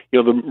of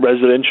the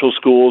residential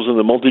schools and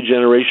the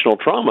multi-generational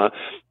trauma,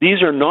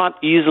 these are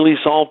not easily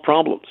solved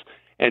problems.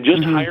 And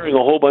just hiring a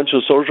whole bunch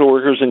of social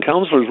workers and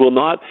counselors will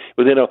not,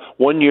 within a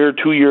 1 year,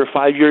 2 year,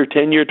 5 year,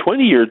 10 year,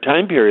 20 year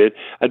time period,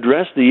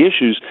 address the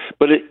issues.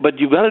 But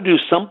you've got to do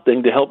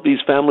something to help these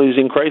families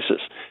in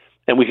crisis.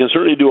 And we can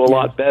certainly do a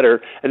lot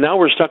better. And now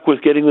we're stuck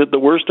with getting the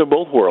worst of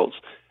both worlds.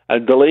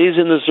 Delays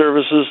in the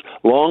services,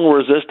 long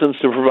resistance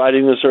to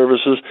providing the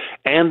services,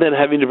 and then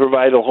having to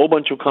provide a whole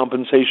bunch of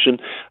compensation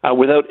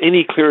without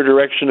any clear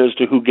direction as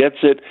to who gets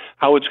it,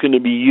 how it's going to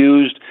be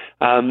used,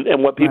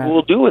 and what people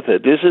will do with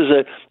it. This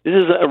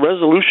is a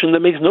resolution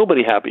that makes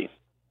nobody happy.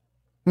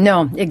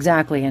 No,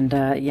 exactly, and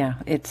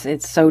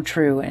it's so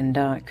true, and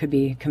it could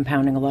be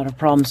compounding a lot of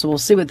problems. So we'll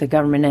see what the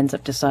government ends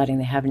up deciding.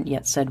 They haven't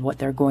yet said what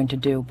they're going to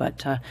do,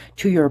 but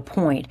to your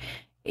point,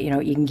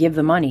 you can give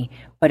the money,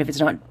 but if it's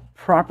not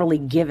properly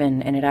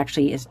given and it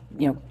actually is,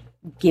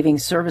 giving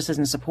services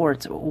and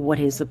supports, what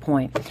is the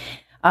point?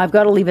 I've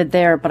got to leave it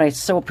there, but I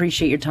so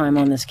appreciate your time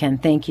on this, Ken.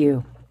 Thank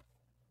you.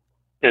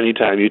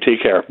 Anytime. You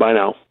take care. Bye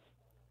now.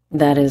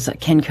 That is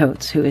Ken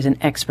Coates, who is an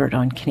expert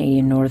on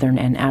Canadian Northern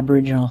and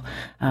Aboriginal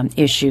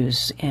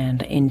issues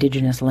and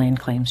Indigenous land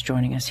claims,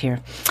 joining us here.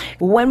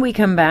 When we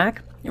come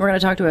back, we're going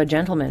to talk to a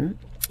gentleman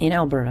in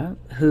Alberta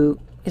who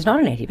is not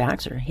an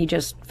anti-vaxxer. He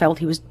just felt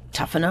he was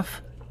tough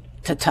enough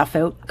to tough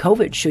out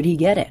COVID should he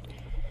get it.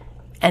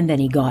 And then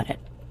he got it.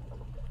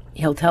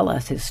 He'll tell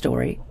us his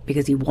story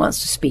because he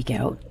wants to speak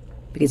out,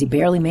 because he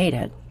barely made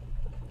it,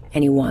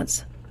 and he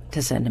wants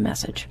to send a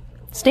message.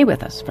 Stay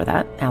with us for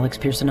that. Alex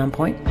Pearson on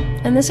Point,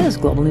 and this is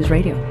Global News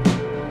Radio.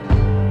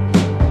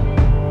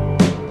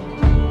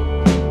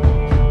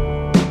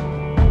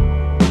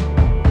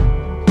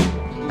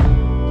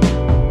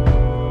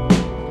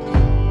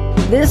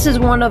 This is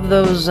one of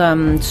those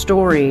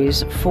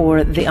stories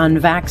for the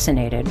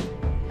unvaccinated,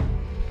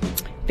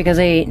 because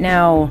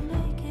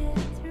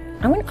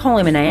I'm going to call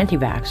him an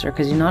anti-vaxxer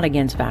because he's not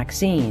against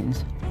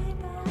vaccines,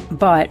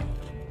 but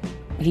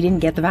he didn't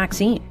get the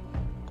vaccine.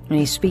 And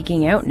he's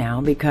speaking out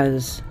now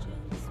because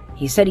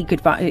he said he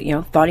could,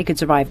 thought he could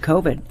survive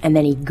COVID, and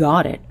then he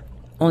got it,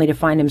 only to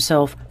find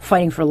himself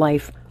fighting for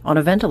life on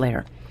a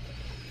ventilator.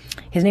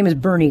 His name is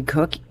Bernie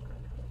Cook.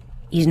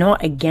 He's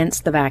not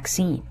against the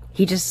vaccine.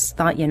 He just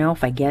thought,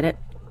 if I get it,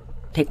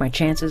 take my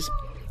chances,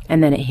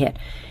 and then it hit.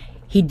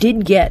 He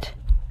did get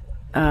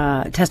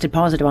tested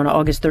positive on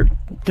August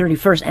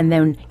 31st, and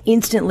then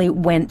instantly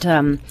went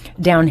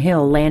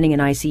downhill, landing in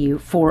ICU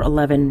for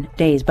 11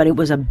 days. But it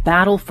was a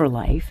battle for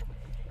life.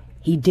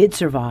 He did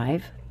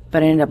survive,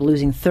 but ended up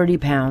losing 30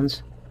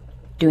 pounds,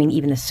 doing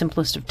even the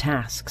simplest of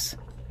tasks.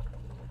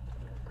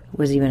 It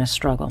was even a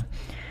struggle.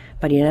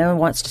 But he now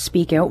wants to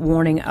speak out,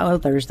 warning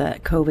others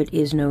that COVID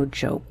is no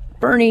joke.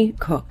 Bernie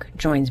Cook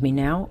joins me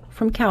now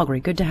from Calgary.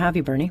 Good to have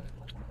you, Bernie.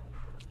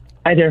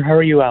 Hi there. How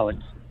are you, Alex?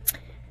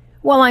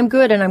 Well, I'm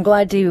good, and I'm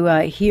glad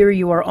to hear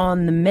you are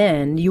on the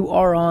mend. You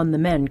are on the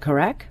mend,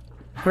 correct?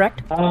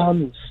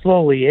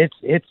 Slowly.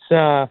 It's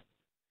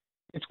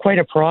quite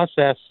a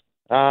process.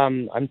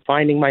 I'm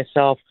finding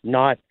myself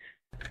not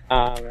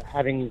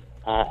having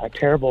a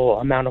terrible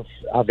amount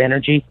of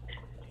energy.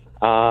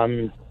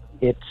 But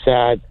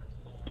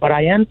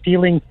I am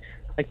feeling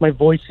like my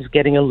voice is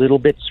getting a little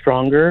bit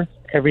stronger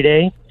every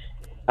day.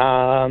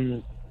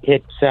 My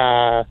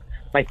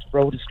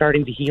throat is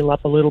starting to heal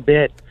up a little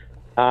bit,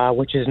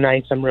 which is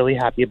nice. I'm really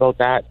happy about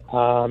that.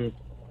 I'm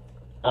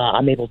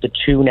able to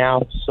chew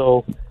now,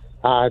 so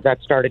that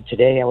started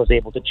today. I was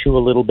able to chew a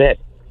little bit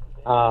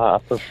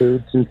for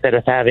foods instead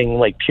of having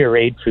like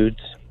pureed foods,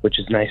 which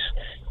is nice.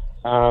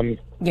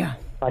 Yeah.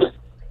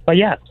 But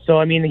yeah, so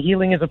I mean, the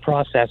healing is a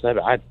process.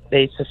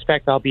 They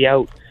suspect I'll be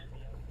out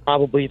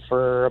probably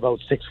for about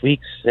 6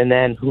 weeks, and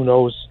then who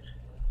knows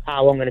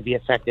how I'm going to be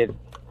affected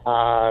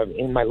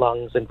in my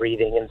lungs and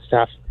breathing and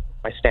stuff,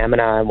 my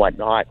stamina and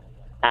whatnot,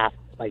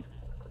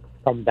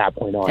 from that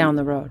point on. Down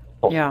the road.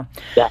 Yeah.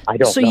 Yeah, I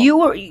don't know. So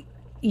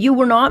you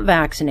were not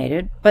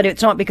vaccinated, but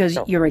it's not because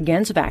you're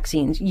against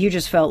vaccines. You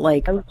just felt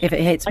like if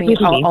it hits me,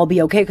 I'll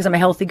be okay because I'm a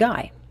healthy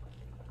guy.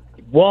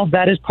 Well,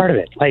 that is part of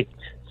it.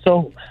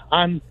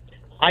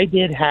 I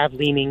did have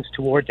leanings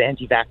towards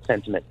anti-vax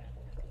sentiment,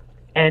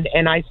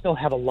 and I still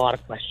have a lot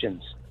of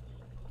questions.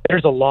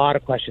 There's a lot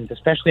of questions,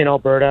 especially in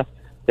Alberta.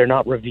 They're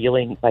not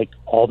revealing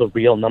all the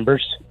real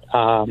numbers,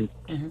 and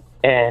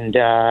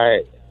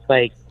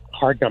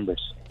hard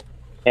numbers,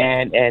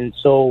 and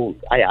so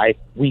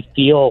we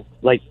feel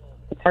like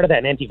part of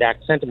that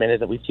anti-vax sentiment is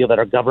that we feel that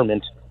our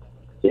government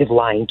is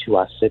lying to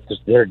us.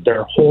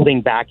 They're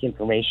holding back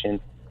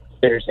information.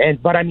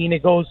 But I mean,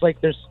 it goes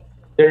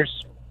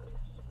there's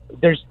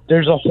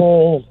a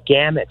whole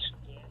gamut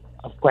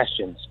of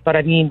questions. But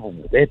I mean,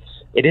 it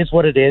is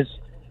what it is.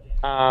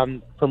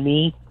 For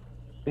me,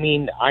 I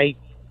mean, I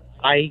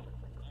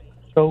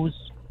chose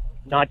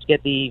not to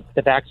get the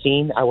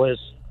vaccine. I was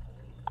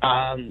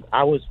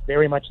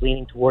very much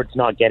leaning towards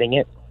not getting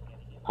it.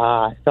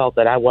 I felt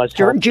that I was.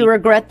 Do you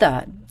regret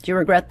that?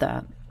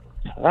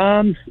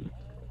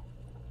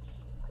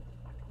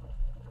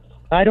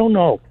 I don't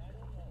know.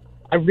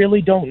 I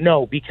really don't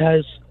know,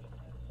 because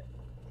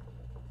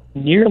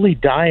nearly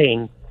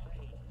dying,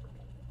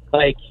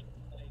 I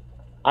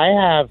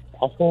have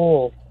a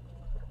whole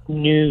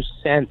new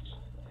sense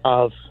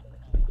of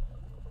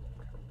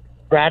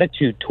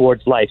gratitude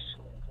towards life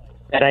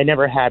that I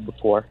never had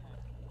before.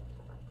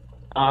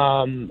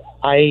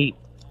 I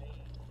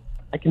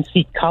can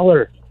see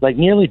color,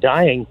 nearly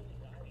dying,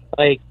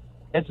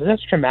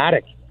 that's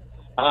traumatic.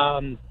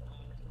 And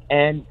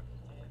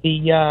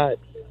the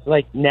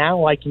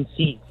now I can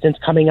see, since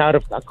coming out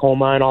of a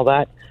coma and all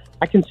that,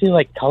 I can see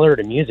color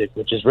to music,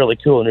 which is really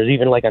cool. And there's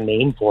even a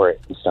name for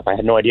it and stuff. I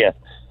had no idea.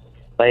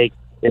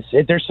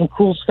 There's some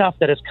cool stuff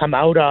that has come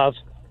out of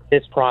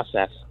this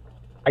process.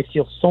 I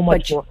feel so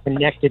much more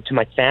connected to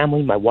my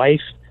family, my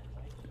wife.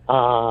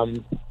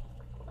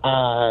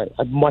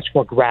 Much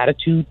more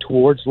gratitude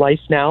towards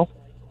life now.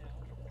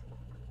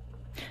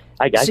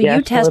 I guess.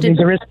 You tested.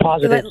 There is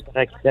positives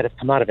that have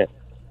come out of it.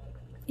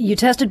 You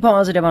tested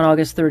positive on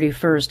August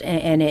 31st,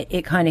 and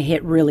it kind of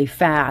hit really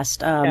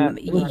fast.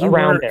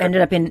 You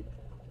ended up in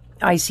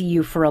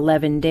ICU for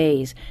 11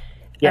 days.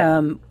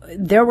 Yeah.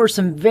 There were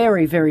some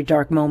very, very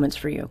dark moments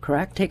for you,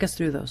 correct? Take us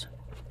through those.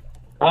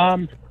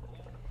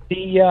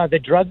 The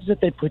drugs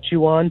that they put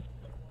you on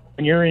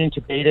when you're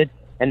intubated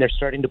and they're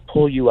starting to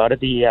pull you out of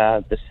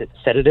the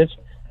sedative.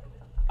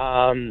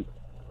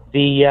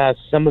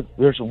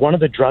 There's one of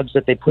the drugs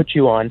that they put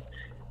you on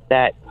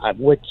that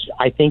which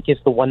I think is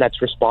the one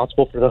that's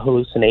responsible for the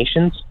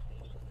hallucinations.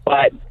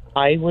 But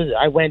I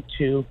went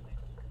to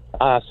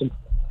some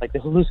the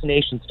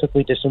hallucinations took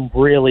me to some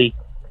really,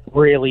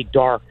 really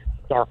dark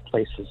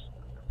places,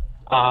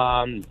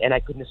 and I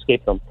couldn't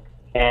escape them,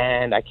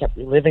 and I kept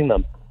reliving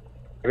them.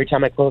 Every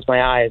time I closed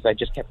my eyes, I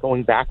just kept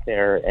going back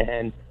there,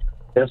 and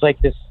there's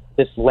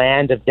this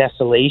land of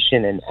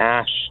desolation and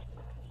ash,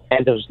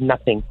 and there was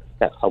nothing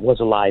that was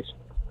alive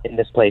in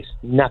this place.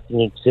 Nothing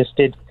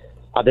existed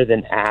other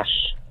than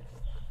ash,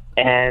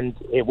 and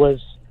it was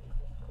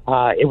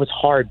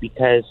hard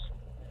because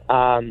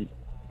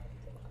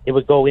it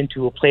would go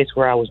into a place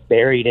where I was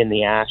buried in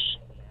the ash,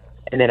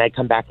 and then I'd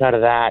come back out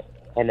of that,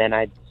 and then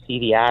I'd see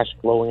the ash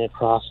glowing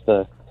across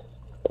the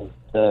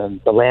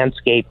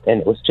landscape, and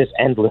it was just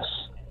endless.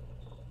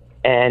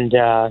 And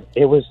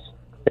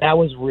that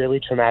was really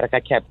traumatic.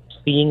 I kept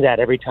seeing that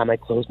every time I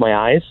closed my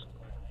eyes.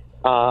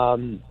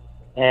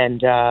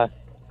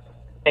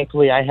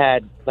 Thankfully I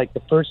had,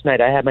 the first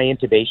night I had my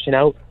intubation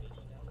out,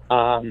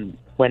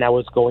 when I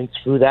was going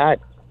through that,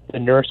 the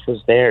nurse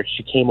was there.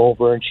 She came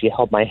over and she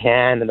held my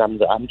hand, and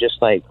I'm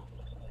just oh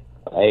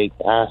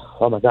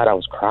my God, I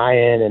was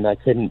crying, and I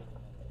couldn't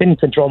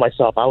control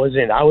myself. I was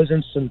in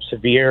some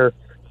severe,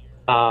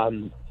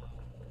 I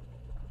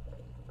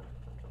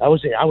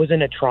was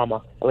in a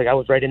trauma. I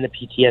was right in the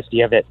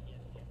PTSD of it,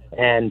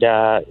 and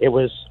it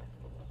was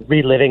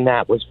reliving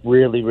that was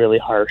really, really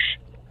harsh.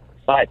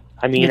 But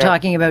I mean, you're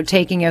talking about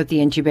taking out the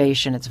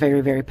intubation. It's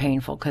very, very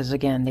painful because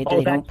again, they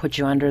don't put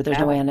you under. There's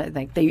no way.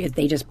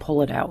 They just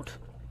pull it out.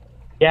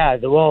 Yeah.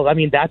 Well, I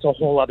mean, that's a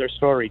whole other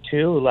story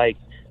too.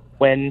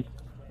 When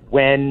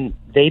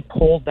they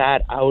pulled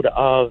that out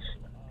of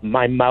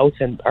my mouth,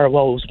 it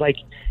was like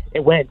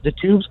the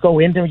tubes go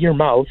into your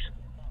mouth,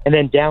 and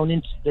then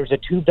there's a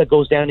tube that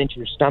goes down into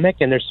your stomach,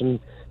 and there's some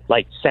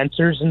like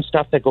sensors and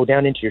stuff that go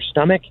down into your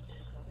stomach,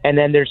 and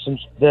then there's some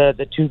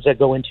the tubes that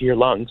go into your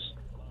lungs,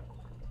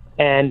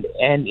 and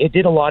it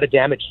did a lot of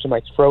damage to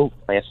my throat,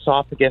 my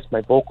esophagus,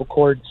 my vocal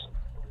cords,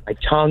 my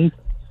tongue,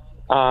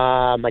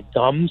 my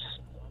gums.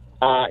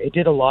 It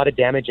did a lot of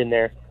damage in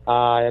there,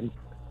 and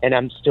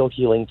I'm still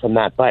healing from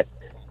that. But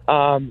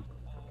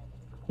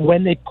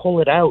when they pull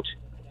it out,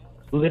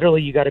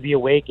 literally you got to be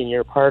awake and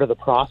you're part of the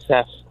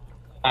process.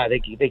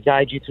 They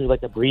guide you through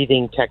like a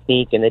breathing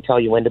technique, and they tell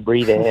you when to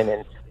breathe in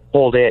and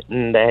hold it,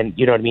 and then,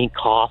 you know what I mean,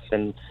 cough,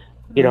 and,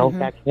 you know,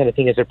 that kind of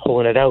thing as they're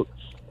pulling it out.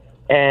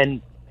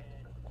 And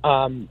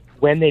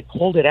when they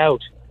pulled it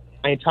out,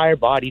 my entire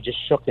body just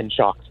shook in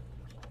shock.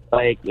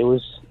 Like,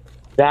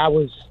 that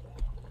was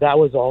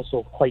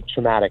also quite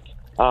traumatic.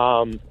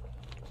 Not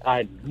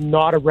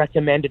a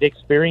recommended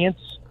experience.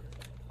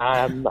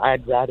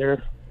 I'd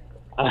rather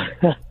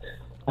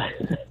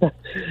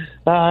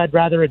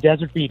a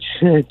desert beach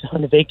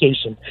on a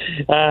vacation.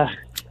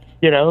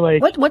 You know,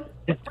 like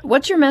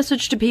what's your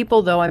message to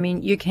people, though? I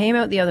mean, you came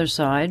out the other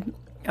side.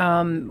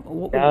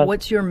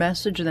 What's your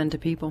message then to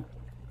people?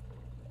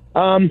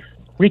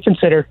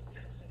 Reconsider.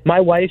 My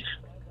wife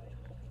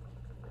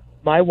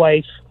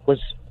was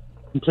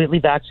completely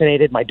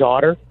vaccinated. My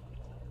daughter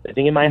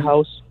living in my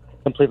house,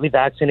 completely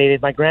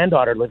vaccinated. My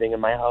granddaughter living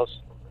in my house,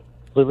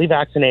 completely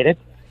vaccinated.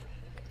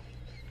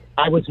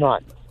 I was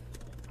not.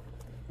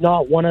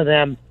 Not one of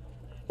them.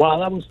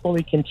 While I was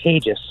fully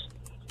contagious,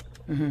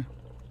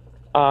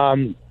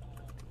 I'm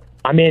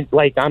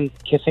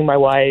kissing my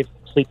wife,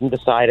 sleeping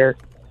beside her.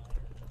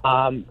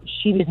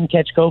 She didn't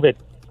catch COVID.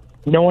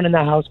 No one in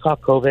the house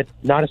caught COVID.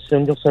 Not a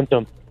single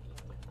symptom.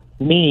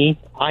 Me,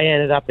 I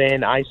ended up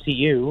in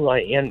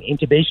ICU, in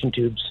intubation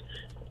tubes,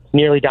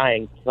 nearly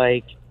dying.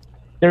 Like,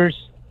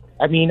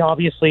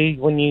 obviously,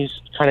 when you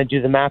kind of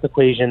do the math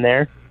equation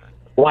there,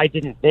 why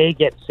didn't they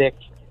get sick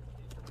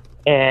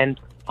and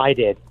I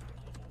did?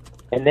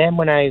 And then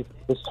when I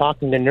was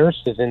talking to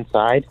nurses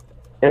inside,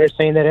 they were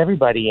saying that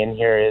everybody in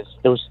here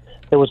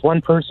there was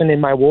one person in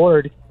my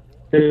ward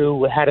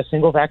who had a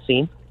single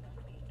vaccine.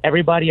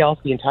 Everybody else,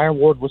 the entire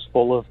ward was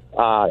full of,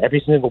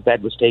 every single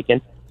bed was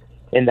taken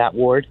in that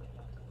ward.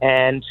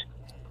 And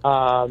this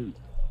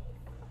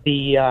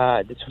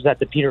was at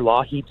the Peter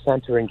Lougheed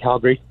Center in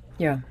Calgary.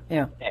 Yeah.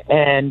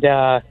 And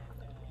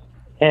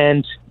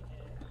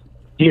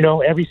you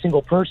know, every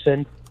single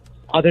person,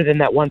 other than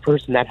that one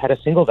person that had a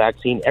single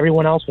vaccine,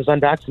 everyone else was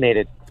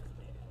unvaccinated.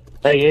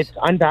 Like,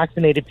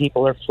 unvaccinated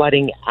people are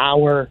flooding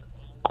our.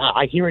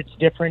 I hear it's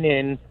different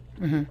in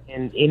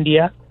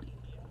India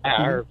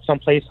or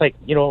someplace like,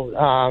 you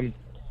know,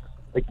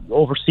 like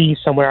overseas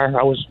somewhere.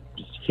 I was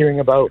hearing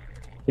about,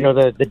 you know,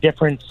 the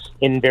difference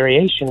in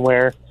variation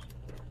where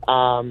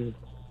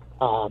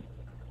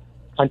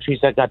countries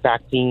that got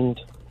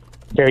vaccinated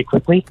very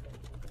quickly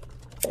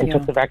and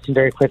took the vaccine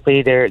very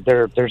quickly,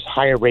 there's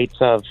higher rates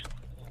of.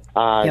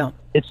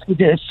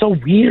 It's so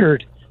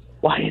weird.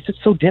 Why is it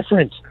so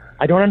different?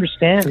 I don't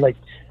understand. Like,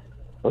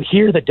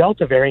 here the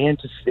Delta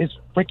variant is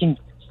freaking,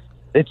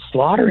 it's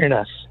slaughtering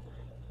us.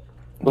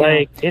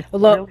 Like, it's.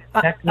 Look,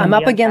 I'm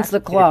up against the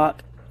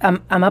clock.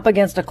 I'm up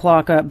against a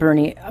clock,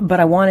 Bernie, but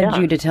I wanted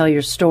you to tell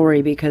your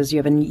story because you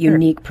have a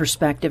unique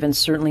perspective, and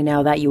certainly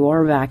now that you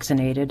are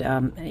vaccinated,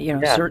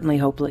 certainly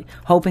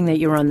hoping that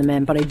you're on the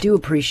mend. But I do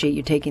appreciate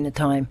you taking the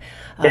time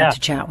to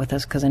chat with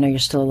us, because I know you're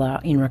still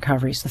in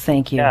recovery. So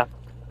thank you.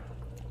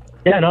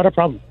 Yeah, not a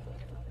problem.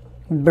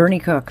 Bernie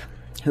Cook,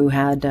 who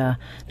had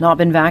not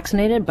been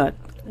vaccinated but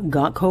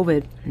got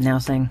COVID, now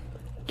saying,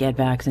 get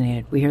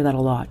vaccinated. We hear that a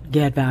lot.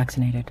 Get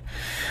vaccinated.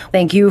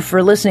 Thank you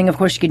for listening. Of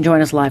course, you can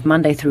join us live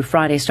Monday through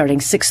Friday starting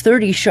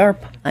 6:30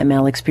 sharp. I'm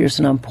Alex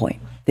Pearson on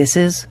Point. This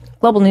is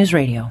Global News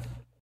Radio.